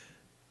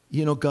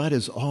 God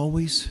has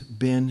always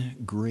been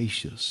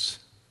gracious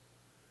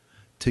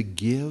to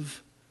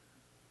give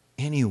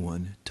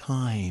anyone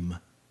time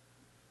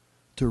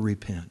to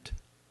repent.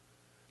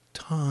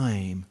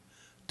 Time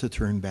to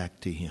turn back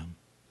to him.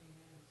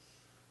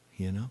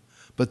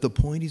 But the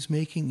point he's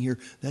making here,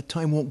 that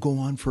time won't go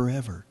on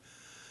forever.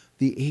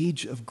 The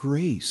age of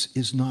grace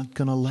is not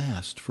going to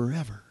last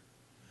forever.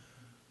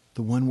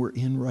 The one we're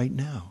in right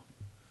now.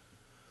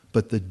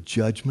 But the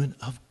judgment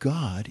of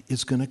God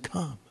is going to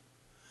come.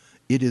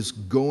 It is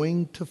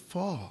going to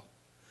fall.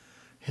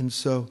 And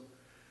so,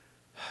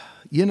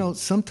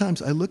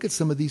 sometimes I look at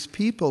some of these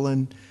people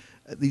and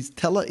these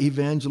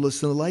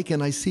televangelists and the like,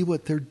 and I see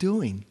what they're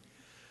doing.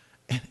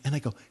 And I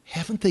go,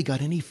 haven't they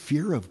got any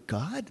fear of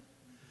God?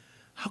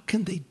 How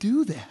can they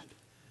do that?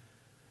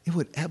 It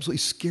would absolutely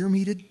scare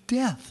me to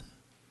death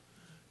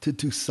to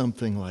do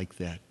something like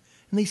that.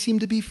 And they seem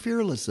to be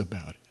fearless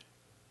about it.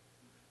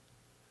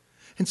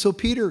 And so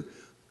Peter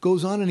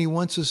goes on and he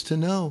wants us to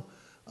know,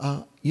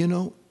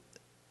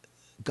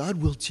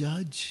 God will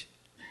judge.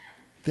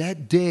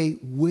 That day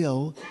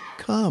will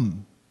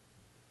come.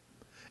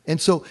 And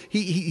so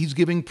he's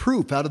giving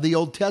proof out of the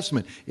Old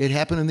Testament. It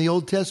happened in the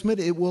Old Testament.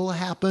 It will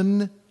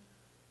happen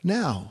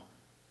now.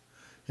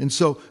 And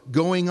so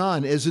going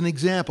on, as an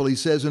example, he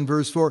says in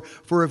verse 4,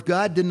 for if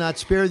God did not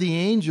spare the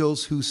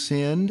angels who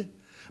sinned,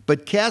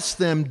 but cast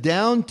them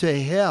down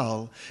to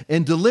hell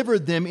and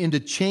delivered them into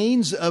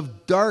chains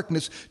of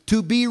darkness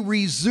to be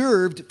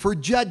reserved for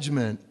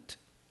judgment.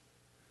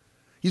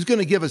 He's going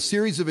to give a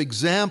series of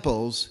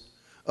examples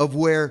of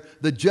where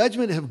the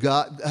judgment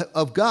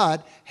of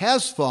God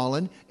has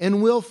fallen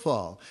and will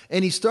fall.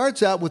 And he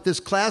starts out with this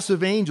class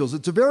of angels.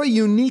 It's a very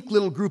unique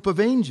little group of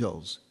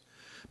angels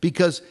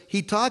because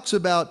he talks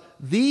about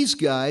these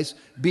guys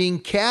being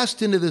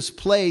cast into this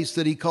place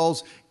that he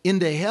calls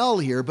into hell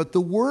here. But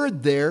the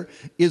word there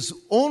is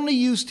only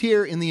used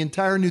here in the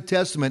entire New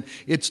Testament.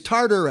 It's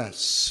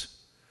Tartarus.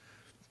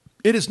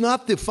 It is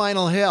not the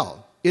final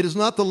hell. It is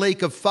not the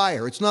lake of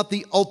fire. It's not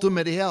the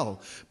ultimate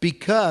hell.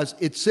 Because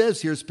it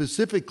says here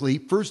specifically,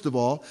 first of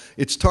all,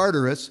 it's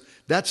Tartarus.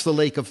 That's the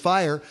lake of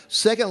fire.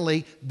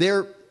 Secondly,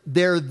 they're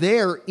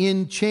there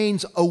in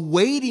chains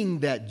awaiting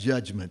that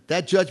judgment.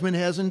 That judgment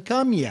hasn't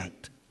come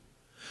yet.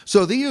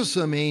 So these are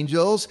some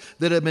angels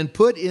that have been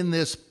put in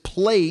this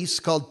place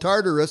called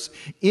Tartarus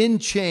in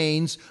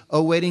chains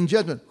awaiting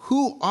judgment.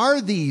 Who are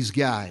these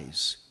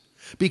guys?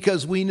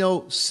 Because we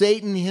know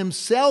Satan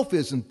himself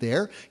isn't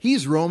there.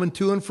 He's roaming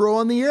to and fro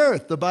on the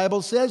earth. The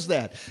Bible says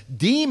that.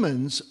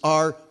 Demons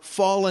are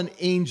fallen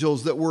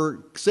angels that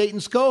were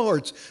Satan's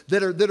cohorts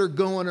that are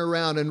going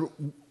around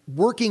and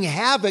working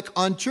havoc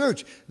on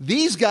church.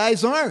 These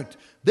guys aren't.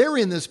 They're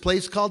in this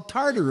place called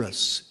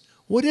Tartarus.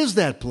 What is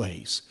that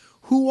place?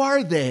 Who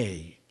are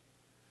they?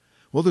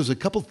 Well, there's a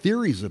couple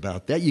theories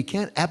about that. You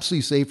can't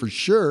absolutely say for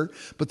sure,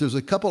 but there's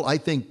a couple, I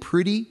think,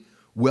 pretty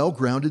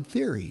well-grounded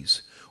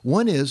theories.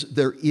 One is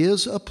there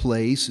is a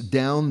place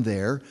down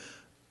there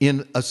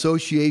in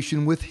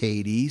association with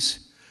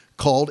Hades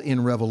called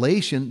in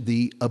Revelation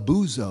the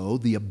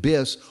Abuzo, the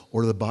abyss,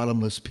 or the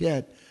bottomless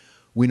pit.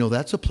 We know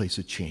that's a place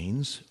of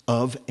chains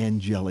of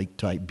angelic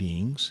type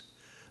beings.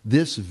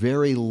 This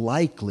very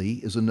likely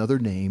is another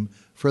name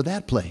for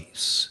that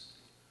place.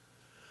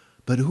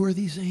 But who are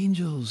these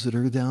angels that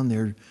are down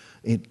there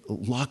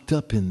locked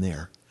up in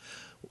there?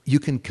 You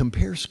can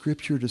compare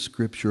Scripture to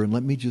Scripture, and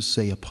let me just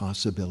say a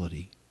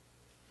possibility.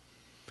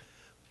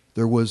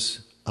 There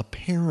was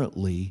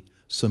apparently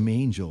some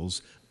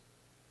angels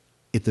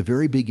at the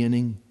very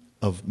beginning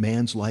of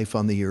man's life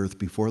on the earth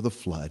before the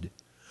flood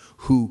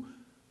who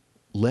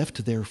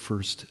left their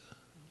first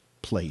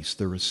place,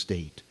 their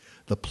estate,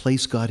 the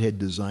place God had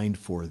designed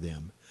for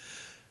them,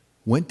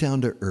 went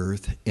down to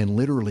earth and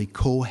literally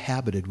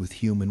cohabited with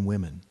human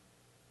women.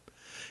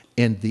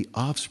 And the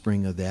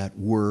offspring of that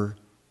were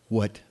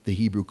what the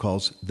Hebrew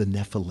calls the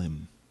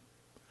Nephilim.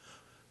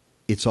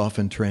 It's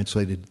often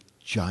translated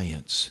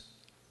giants,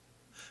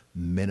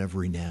 men of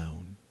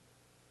renown.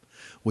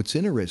 What's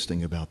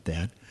interesting about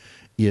that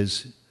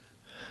is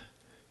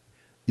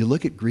you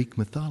look at Greek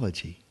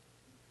mythology,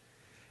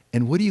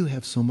 and what do you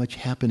have so much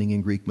happening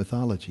in Greek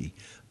mythology?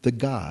 The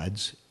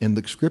gods, and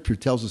the Scripture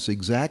tells us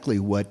exactly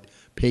what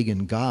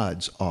pagan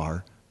gods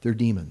are. They're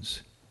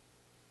demons.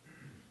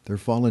 They're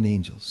fallen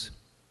angels.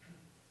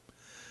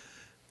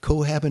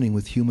 Cohabiting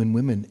with human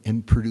women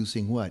and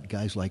producing what?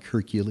 Guys like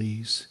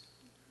Hercules,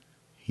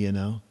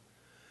 men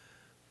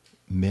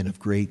of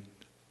great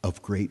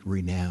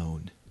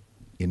renown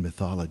in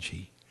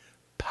mythology,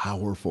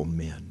 powerful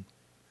men.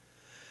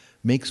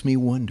 Makes me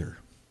wonder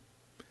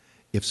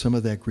if some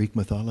of that Greek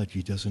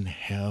mythology doesn't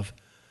have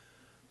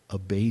a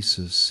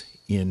basis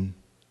in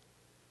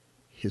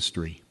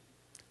history,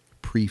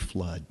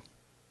 pre-flood.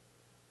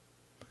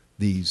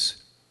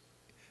 These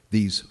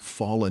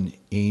fallen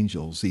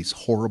angels, these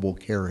horrible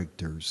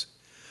characters,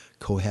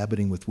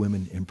 cohabiting with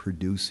women and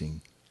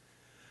producing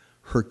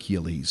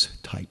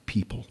Hercules-type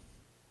people.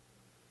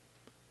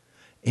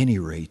 Any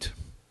rate,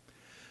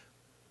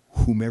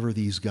 whomever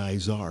these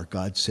guys are,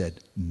 God said,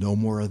 no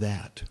more of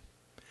that.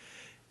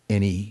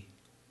 And he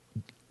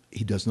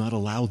does not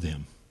allow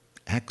them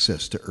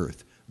access to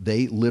earth.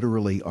 They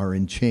literally are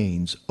in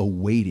chains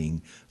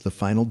awaiting the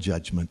final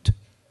judgment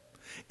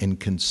and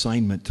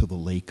consignment to the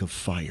lake of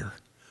fire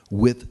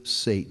with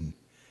Satan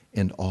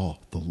and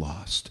all the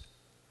lost.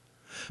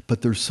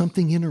 But there's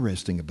something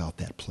interesting about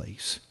that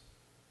place.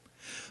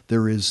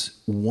 There is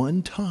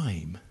one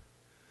time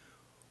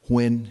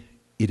when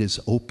it is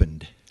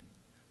opened.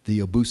 The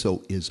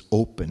abuso is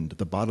opened.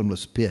 The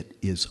bottomless pit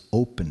is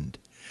opened.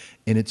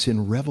 And it's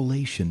in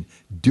Revelation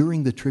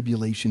during the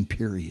tribulation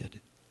period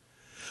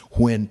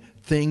when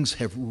things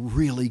have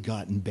really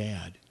gotten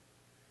bad.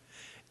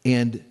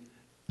 And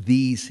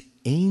these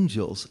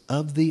angels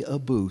of the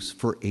Abuse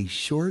for a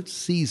short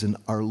season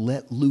are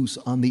let loose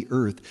on the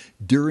earth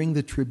during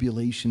the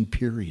tribulation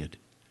period.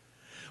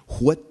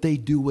 What they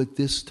do at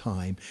this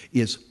time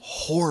is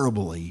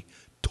horribly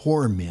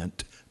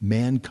torment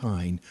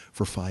mankind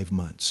for 5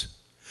 months.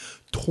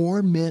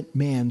 Torment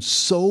man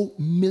so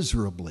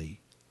miserably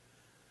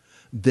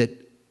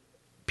that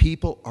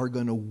people are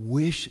going to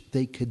wish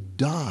they could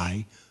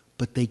die,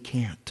 but they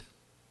can't.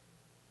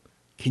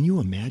 Can you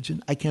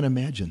imagine? I can't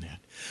imagine that.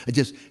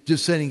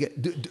 Just saying,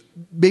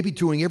 maybe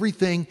doing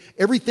everything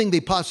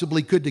they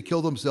possibly could to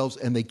kill themselves,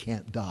 and they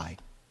can't die.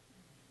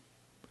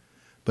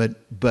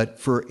 But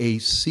for a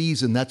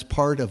season, that's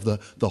part of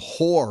the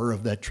horror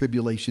of that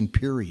tribulation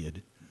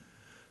period.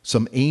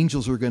 Some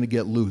angels are going to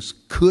get loose.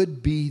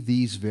 Could be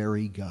these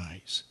very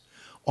guys.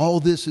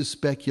 All this is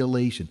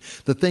speculation.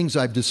 The things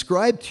I've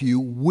described to you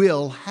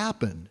will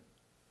happen.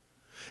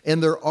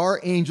 And there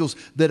are angels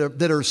that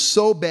are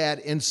so bad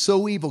and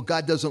so evil,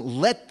 God doesn't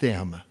let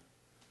them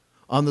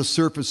on the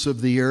surface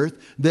of the earth,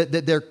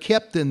 that they're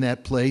kept in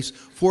that place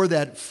for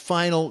that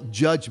final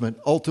judgment,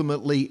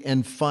 ultimately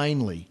and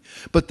finally.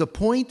 But the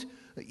point,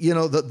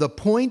 the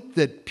point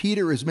that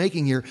Peter is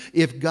making here,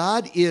 if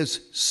God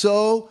is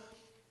so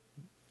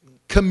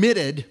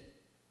committed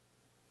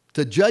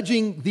to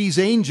judging these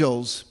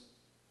angels,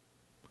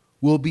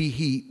 will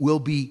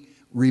be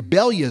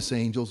rebellious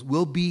angels,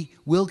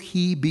 will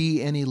he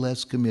be any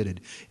less committed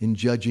in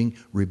judging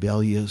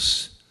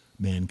rebellious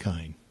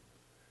mankind?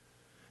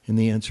 And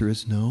the answer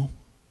is no.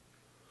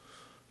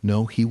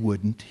 No, he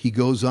wouldn't. He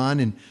goes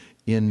on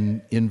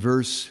in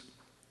verse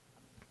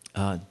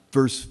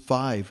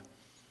 5,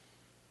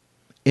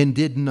 and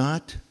did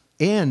not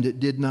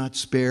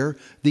spare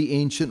the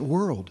ancient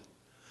world,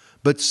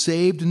 but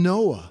saved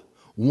Noah,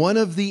 one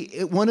of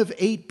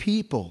 8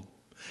 people,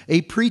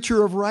 a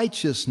preacher of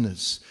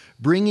righteousness,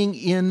 bringing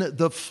in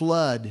the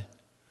flood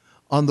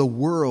on the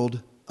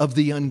world of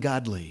the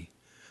ungodly.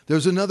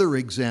 There's another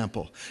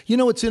example. You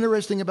know what's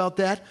interesting about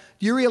that?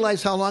 Do you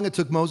realize how long it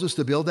took Moses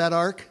to build that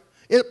ark?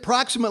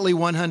 Approximately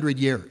 100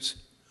 years.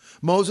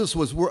 Moses.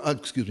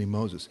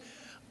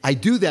 I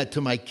do that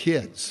to my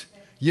kids.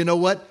 You know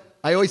what?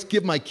 I always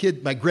give my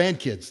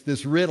grandkids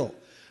this riddle.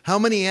 How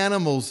many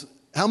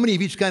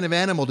of each kind of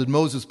animal did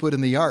Moses put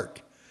in the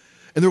ark?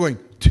 And they're going,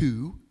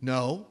 2,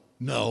 no,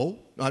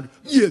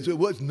 yes, it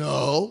was,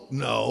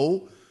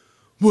 no.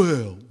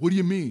 Well, what do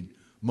you mean?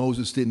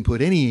 Moses didn't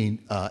put any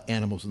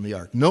animals in the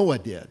ark. Noah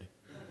did.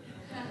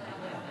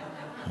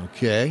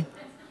 Okay.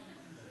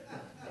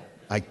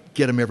 I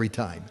get them every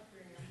time.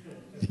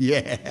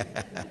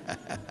 Yeah.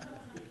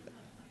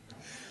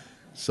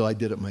 So I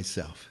did it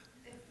myself.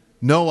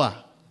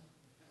 Noah.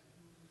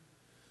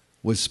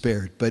 was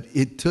spared. But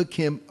it took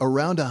him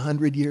around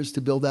 100 years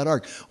to build that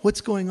ark.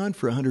 What's going on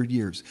for 100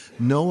 years?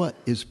 Noah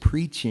is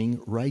preaching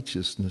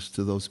righteousness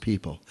to those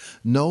people.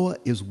 Noah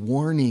is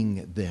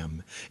warning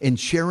them and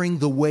sharing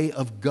the way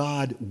of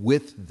God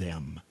with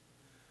them.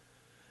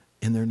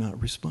 And they're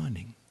not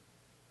responding.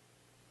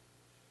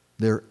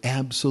 They're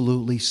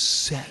absolutely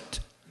set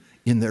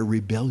in their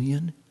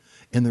rebellion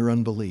and their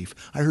unbelief.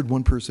 I heard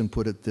one person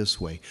put it this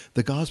way: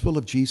 the gospel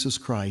of Jesus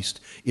Christ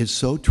is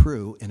so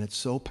true and it's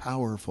so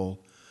powerful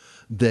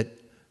that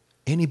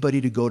anybody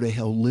to go to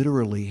hell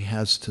literally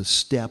has to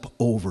step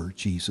over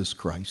Jesus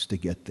Christ to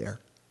get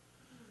there.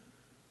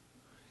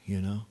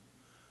 You know?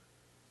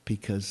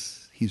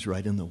 Because he's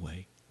right in the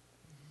way.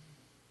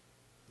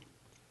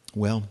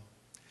 Well,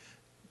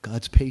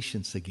 God's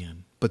patience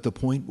again. But the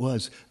point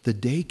was, the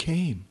day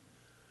came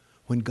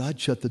when God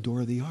shut the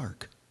door of the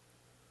ark.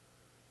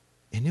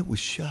 And it was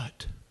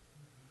shut.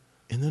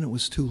 And then it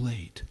was too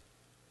late.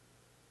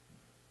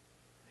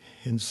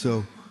 And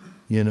so,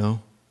 you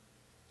know,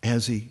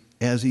 as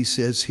he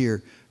says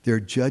here, their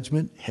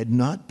judgment had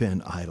not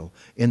been idle,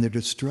 and their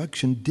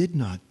destruction did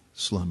not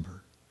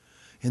slumber.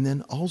 And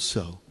then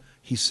also,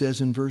 he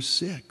says in verse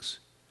 6,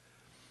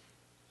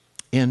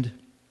 and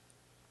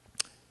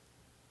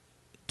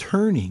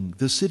turning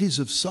the cities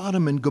of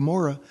Sodom and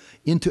Gomorrah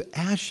into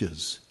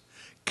ashes,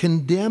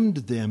 condemned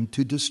them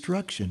to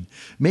destruction,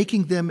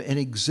 making them an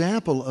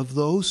example of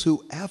those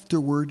who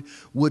afterward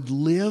would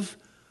live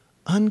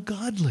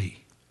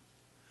ungodly.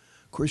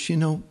 Of course, you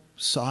know,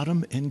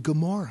 Sodom and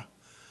Gomorrah.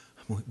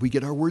 We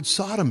get our word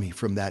sodomy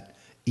from that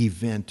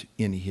event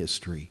in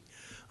history.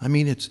 I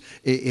mean,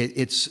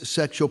 it's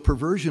sexual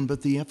perversion,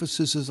 but the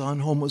emphasis is on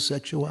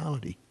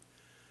homosexuality.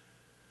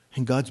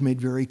 And God's made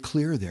very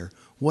clear there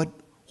what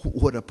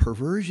a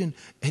perversion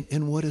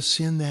and what a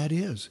sin that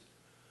is.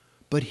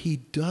 But he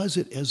does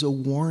it as a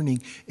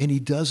warning, and he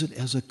does it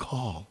as a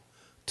call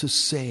to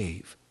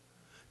save,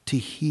 to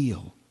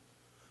heal,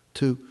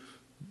 to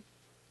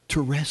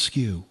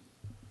rescue.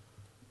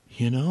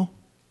 You know?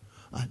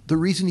 The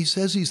reason he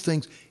says these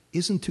things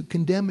isn't to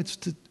condemn, it's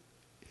to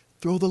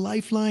throw the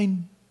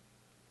lifeline.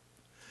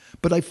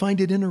 But I find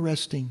it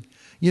interesting.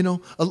 You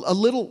know, a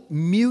little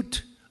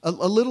mute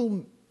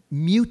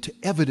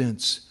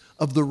evidence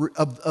of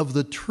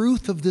the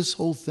truth of this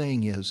whole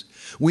thing is,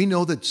 we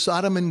know that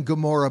Sodom and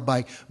Gomorrah,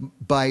 by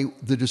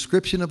the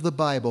description of the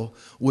Bible,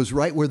 was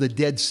right where the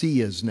Dead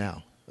Sea is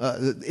now.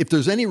 If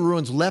there's any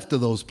ruins left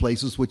of those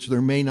places, which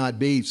there may not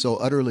be, so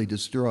utterly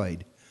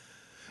destroyed,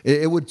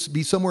 it would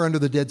be somewhere under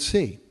the Dead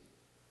Sea.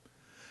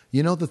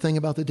 You know the thing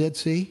about the Dead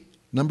Sea?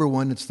 Number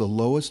one, it's the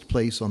lowest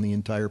place on the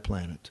entire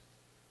planet.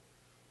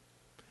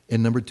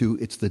 And number two,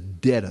 it's the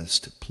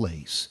deadest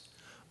place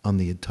on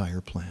the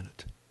entire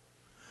planet.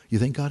 You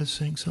think God is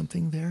saying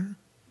something there?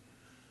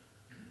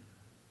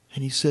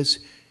 And he says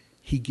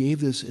he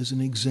gave this as an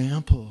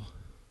example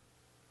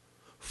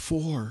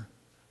for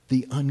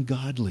the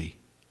ungodly.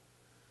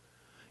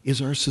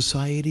 Is our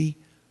society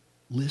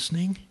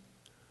listening?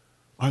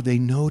 Are they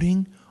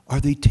noting? Are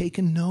they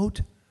taking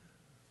note?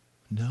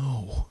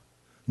 No,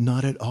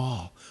 not at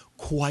all.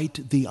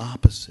 Quite the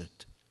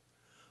opposite.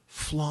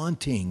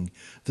 Flaunting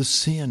the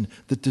sin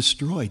that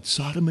destroyed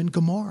Sodom and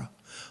Gomorrah.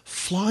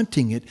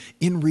 Flaunting it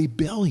in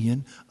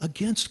rebellion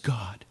against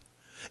God.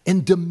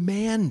 And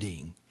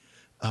demanding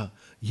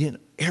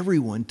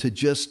everyone to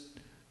just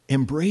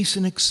embrace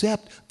and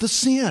accept the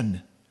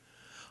sin.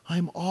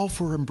 I'm all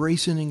for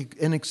embracing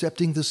and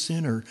accepting the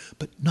sinner,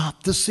 but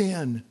not the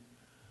sin.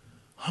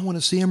 I want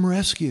to see him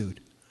rescued.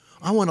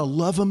 I want to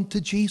love him to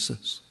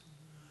Jesus.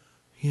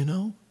 You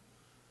know?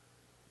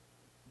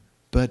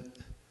 But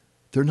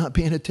they're not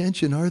paying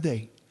attention, are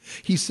they?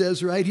 He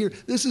says right here,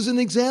 this is an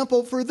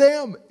example for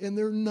them. And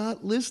they're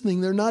not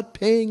listening. They're not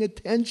paying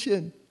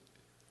attention.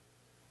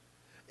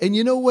 And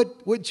you know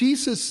what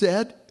Jesus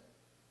said?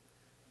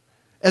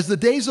 As the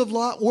days of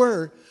Lot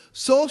were,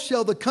 so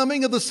shall the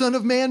coming of the Son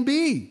of Man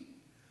be.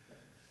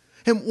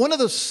 And one of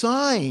the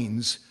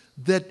signs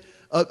that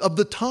of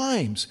the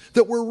times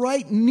that we're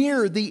right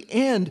near the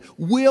end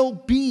will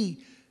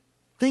be,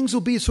 things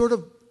will be sort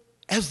of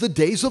as the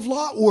days of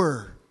Lot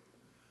were.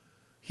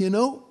 You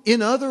know,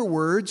 in other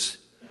words,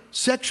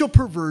 sexual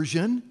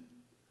perversion,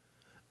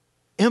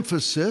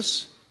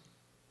 emphasis,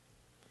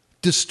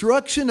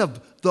 destruction of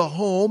the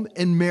home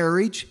and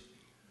marriage,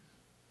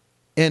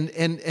 and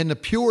a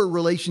pure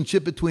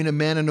relationship between a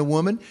man and a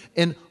woman,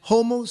 and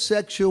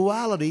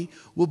homosexuality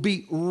will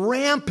be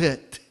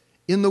rampant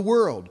in the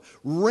world,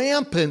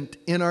 rampant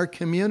in our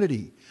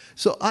community.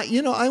 So,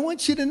 I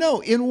want you to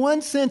know, in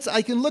one sense,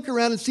 I can look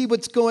around and see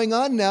what's going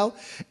on now,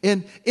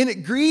 and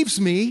it grieves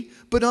me,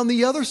 but on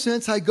the other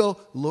sense, I go,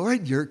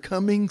 Lord, you're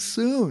coming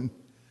soon.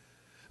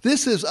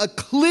 This is a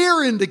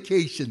clear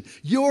indication.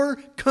 You're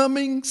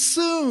coming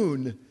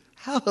soon.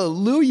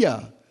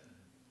 Hallelujah.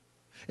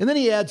 And then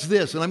he adds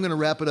this, and I'm going to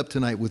wrap it up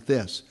tonight with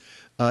this.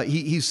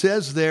 He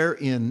says there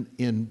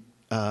in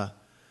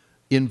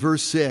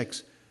verse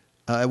 6,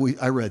 I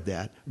read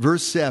that,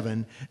 verse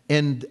 7,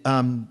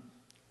 and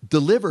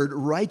delivered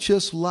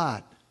righteous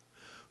Lot,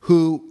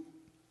 who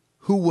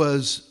who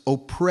was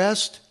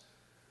oppressed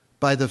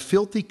by the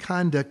filthy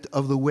conduct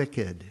of the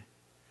wicked.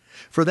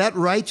 For that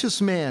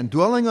righteous man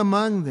dwelling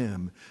among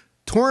them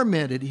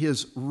tormented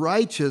his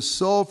righteous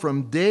soul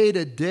from day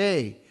to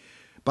day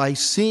by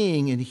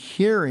seeing and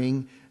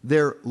hearing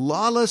their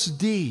lawless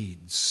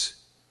deeds.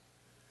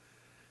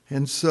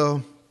 And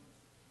so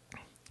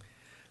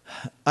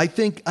I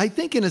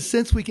think in a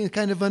sense we can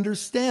kind of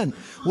understand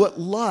what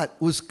Lot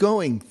was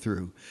going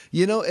through.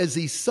 You know, as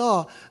he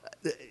saw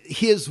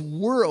his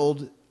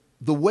world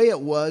the way it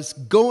was,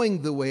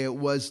 going the way it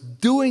was,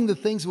 doing the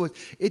things it was,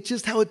 it's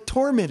just how it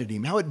tormented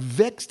him, how it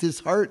vexed his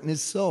heart and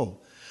his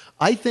soul.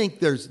 I think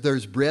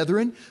there's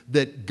brethren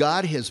that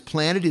God has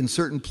planted in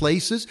certain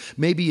places,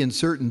 maybe in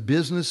certain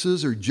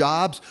businesses or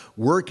jobs,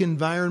 work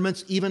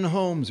environments, even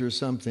homes or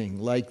something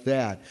like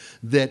that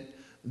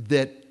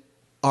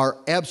are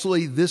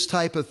absolutely this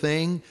type of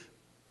thing,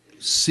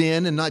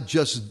 sin, and not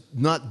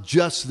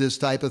just this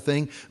type of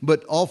thing,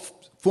 but all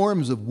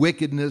forms of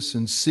wickedness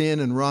and sin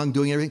and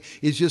wrongdoing, everything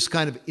is just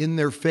kind of in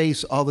their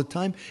face all the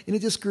time, and it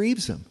just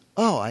grieves them.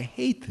 Oh, I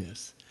hate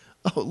this.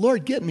 Oh,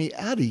 Lord, get me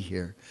out of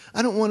here.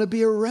 I don't want to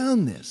be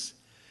around this.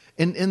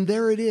 And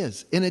there it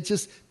is. And it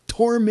just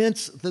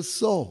torments the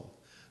soul.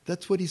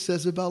 That's what he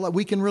says about Lot.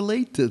 We can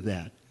relate to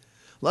that.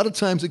 A lot of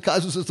times it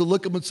causes us to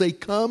look up and say,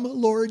 come,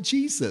 Lord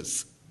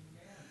Jesus.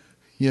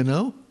 You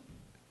know?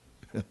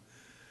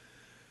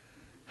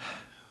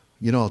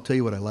 You know, I'll tell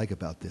you what I like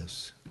about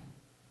this.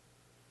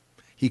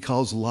 He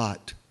calls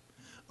Lot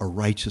a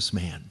righteous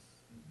man.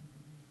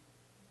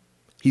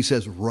 He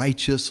says,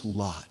 righteous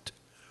Lot.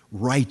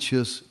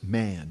 Righteous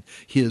man,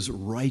 his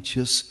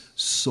righteous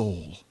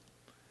soul.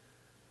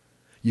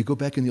 You go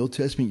back in the Old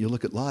Testament, you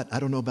look at Lot.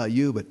 I don't know about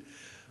you, but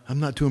I'm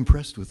not too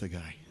impressed with the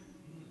guy.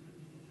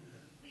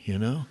 You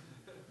know?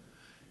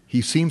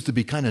 He seems to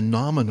be kind of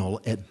nominal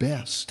at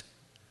best.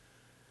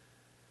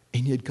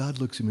 And yet God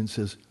looks at him and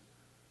says,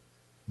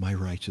 my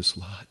righteous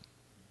Lot.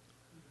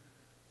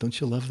 Don't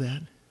you love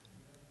that?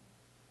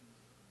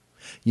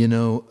 You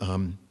know,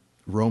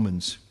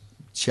 Romans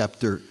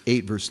Chapter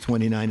 8, verse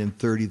 29 and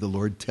 30, the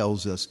Lord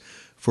tells us,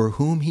 for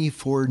whom he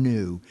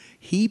foreknew,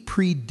 he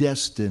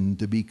predestined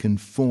to be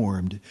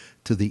conformed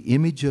to the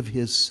image of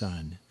his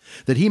Son,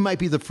 that he might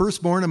be the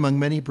firstborn among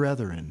many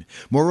brethren.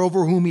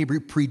 Moreover, whom he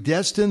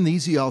predestined,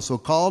 these he also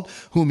called.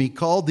 Whom he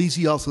called, these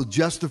he also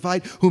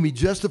justified. Whom he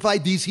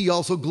justified, these he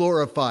also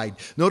glorified.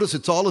 Notice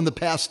it's all in the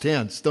past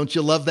tense. Don't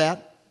you love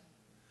that?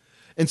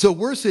 And so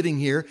we're sitting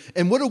here,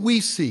 and what do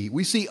we see?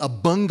 We see a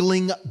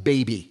bungling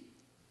baby.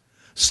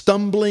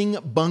 Stumbling,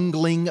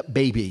 bungling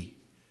baby.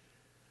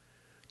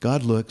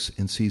 God looks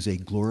and sees a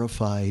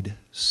glorified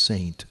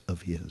saint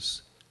of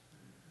his,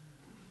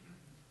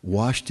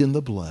 washed in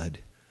the blood,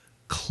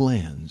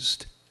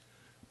 cleansed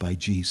by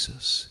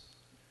Jesus,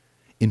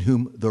 in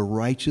whom the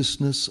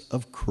righteousness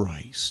of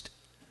Christ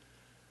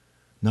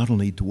not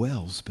only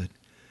dwells,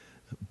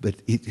 but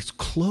it is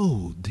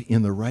clothed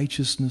in the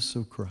righteousness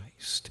of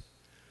Christ.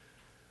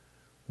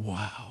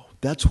 Wow.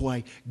 That's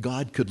why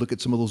God could look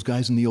at some of those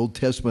guys in the Old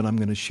Testament. I'm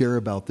going to share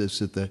about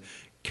this at the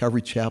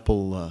Calvary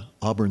Chapel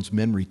Auburn's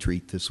Men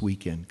Retreat this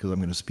weekend, because I'm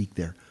going to speak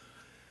there.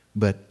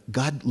 But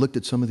God looked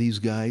at some of these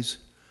guys,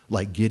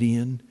 like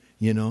Gideon,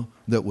 you know,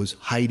 that was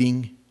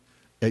hiding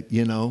at,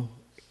 you know,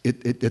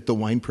 at the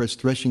winepress,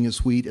 threshing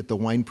his wheat at the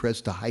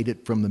winepress to hide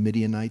it from the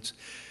Midianites.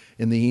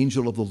 And the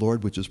angel of the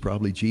Lord, which is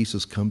probably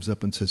Jesus, comes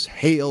up and says,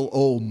 hail,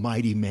 O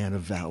mighty man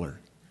of valor.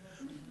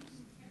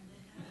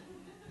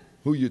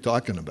 Who are you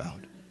talking about?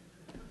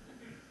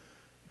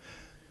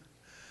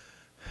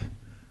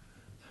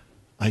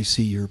 I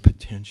see your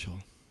potential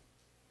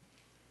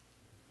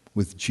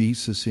with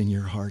Jesus in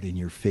your heart and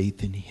your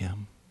faith in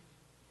him.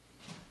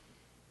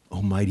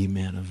 O mighty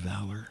man of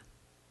valor.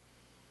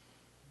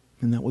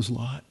 And that was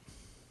Lot.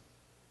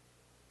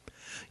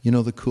 You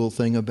know, the cool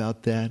thing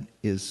about that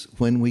is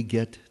when we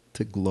get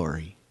to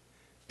glory,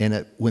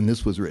 and when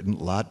this was written,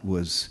 Lot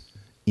was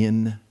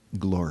in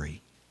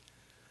glory.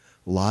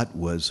 Lot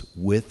was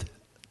with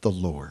the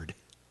Lord.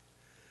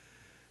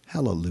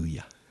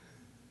 Hallelujah.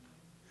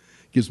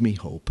 Gives me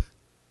hope.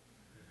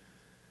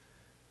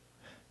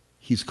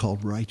 He's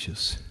called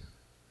righteous.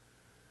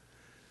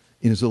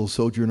 In his little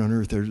sojourn on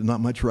earth, there's not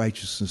much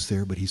righteousness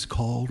there, but he's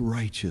called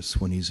righteous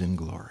when he's in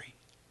glory.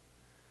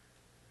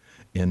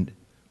 And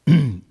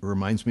it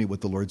reminds me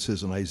what the Lord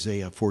says in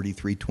Isaiah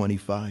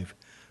 43:25.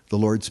 The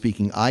Lord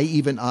speaking, I,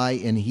 even I,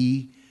 and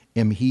he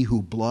am he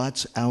who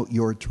blots out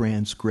your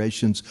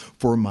transgressions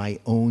for my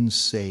own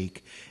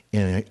sake,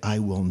 and I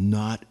will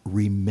not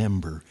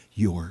remember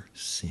your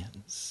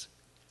sins.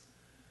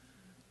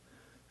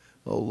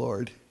 Oh,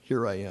 Lord,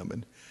 here I am,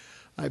 and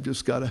I've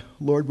just got to,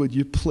 Lord, would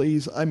you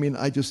please,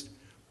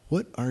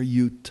 what are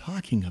you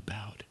talking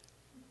about?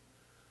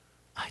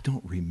 I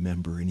don't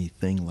remember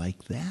anything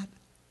like that.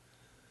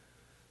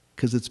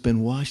 Because it's been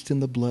washed in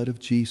the blood of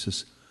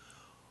Jesus.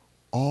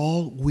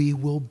 All we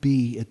will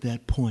be at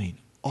that point,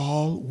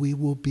 all we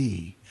will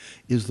be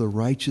is the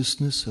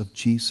righteousness of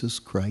Jesus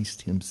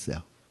Christ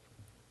himself.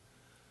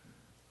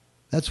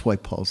 That's why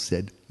Paul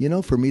said,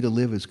 for me to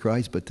live is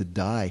Christ, but to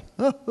die,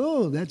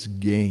 that's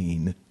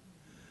gain.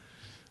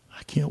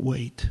 I can't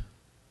wait.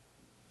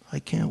 I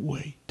can't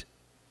wait.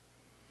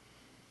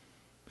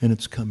 And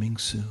it's coming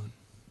soon.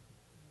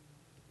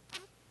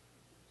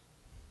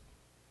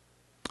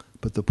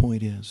 But the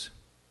point is,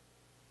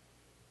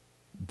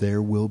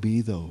 there will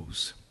be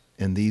those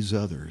and these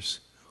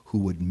others who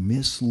would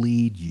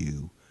mislead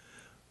you,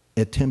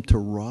 attempt to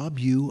rob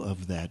you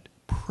of that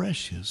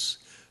precious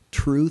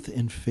truth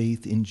and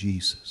faith in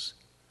Jesus,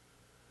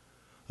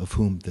 of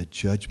whom the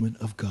judgment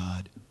of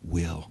God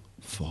will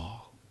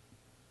fall.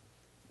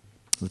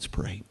 Let's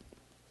pray.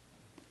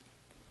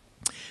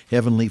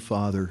 Heavenly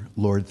Father,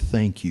 Lord,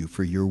 thank you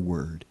for your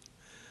word.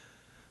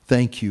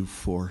 Thank you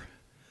for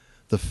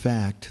the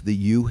fact that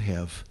you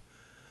have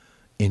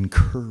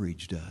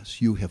encouraged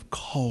us. You have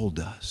called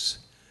us.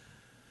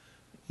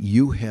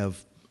 You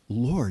have,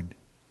 Lord,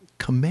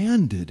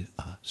 commanded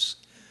us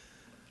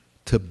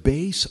to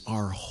base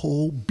our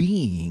whole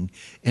being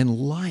and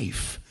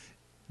life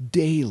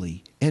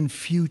daily and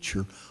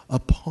future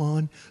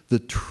upon the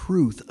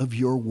truth of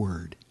your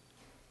word.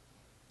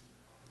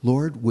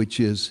 Lord, which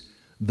is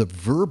the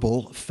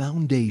verbal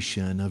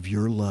foundation of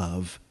your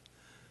love,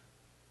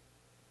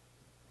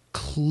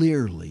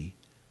 clearly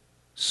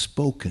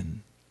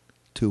spoken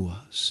to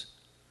us.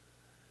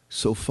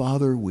 So,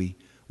 Father, we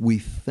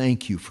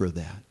thank you for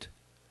that.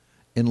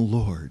 And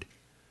Lord,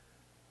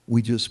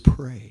 we just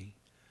pray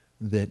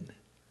that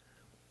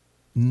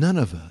none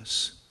of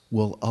us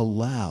will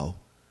allow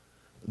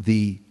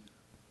the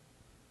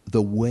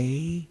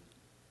way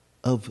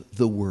of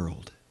the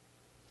world,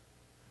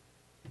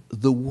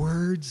 the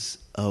words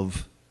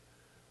of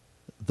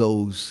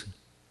those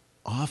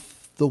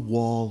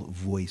off-the-wall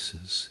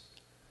voices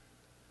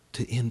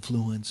to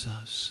influence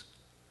us,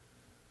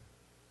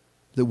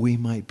 that we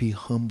might be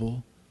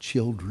humble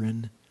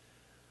children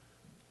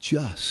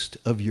just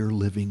of your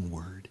living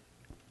word,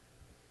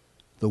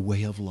 the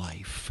way of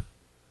life,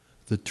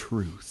 the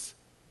truth,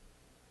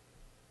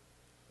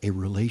 a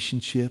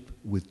relationship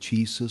with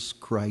Jesus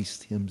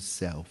Christ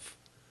himself.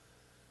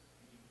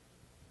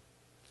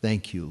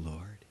 Thank you,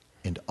 Lord.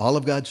 And all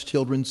of God's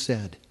children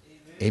said,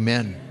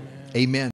 Amen. Amen. Amen.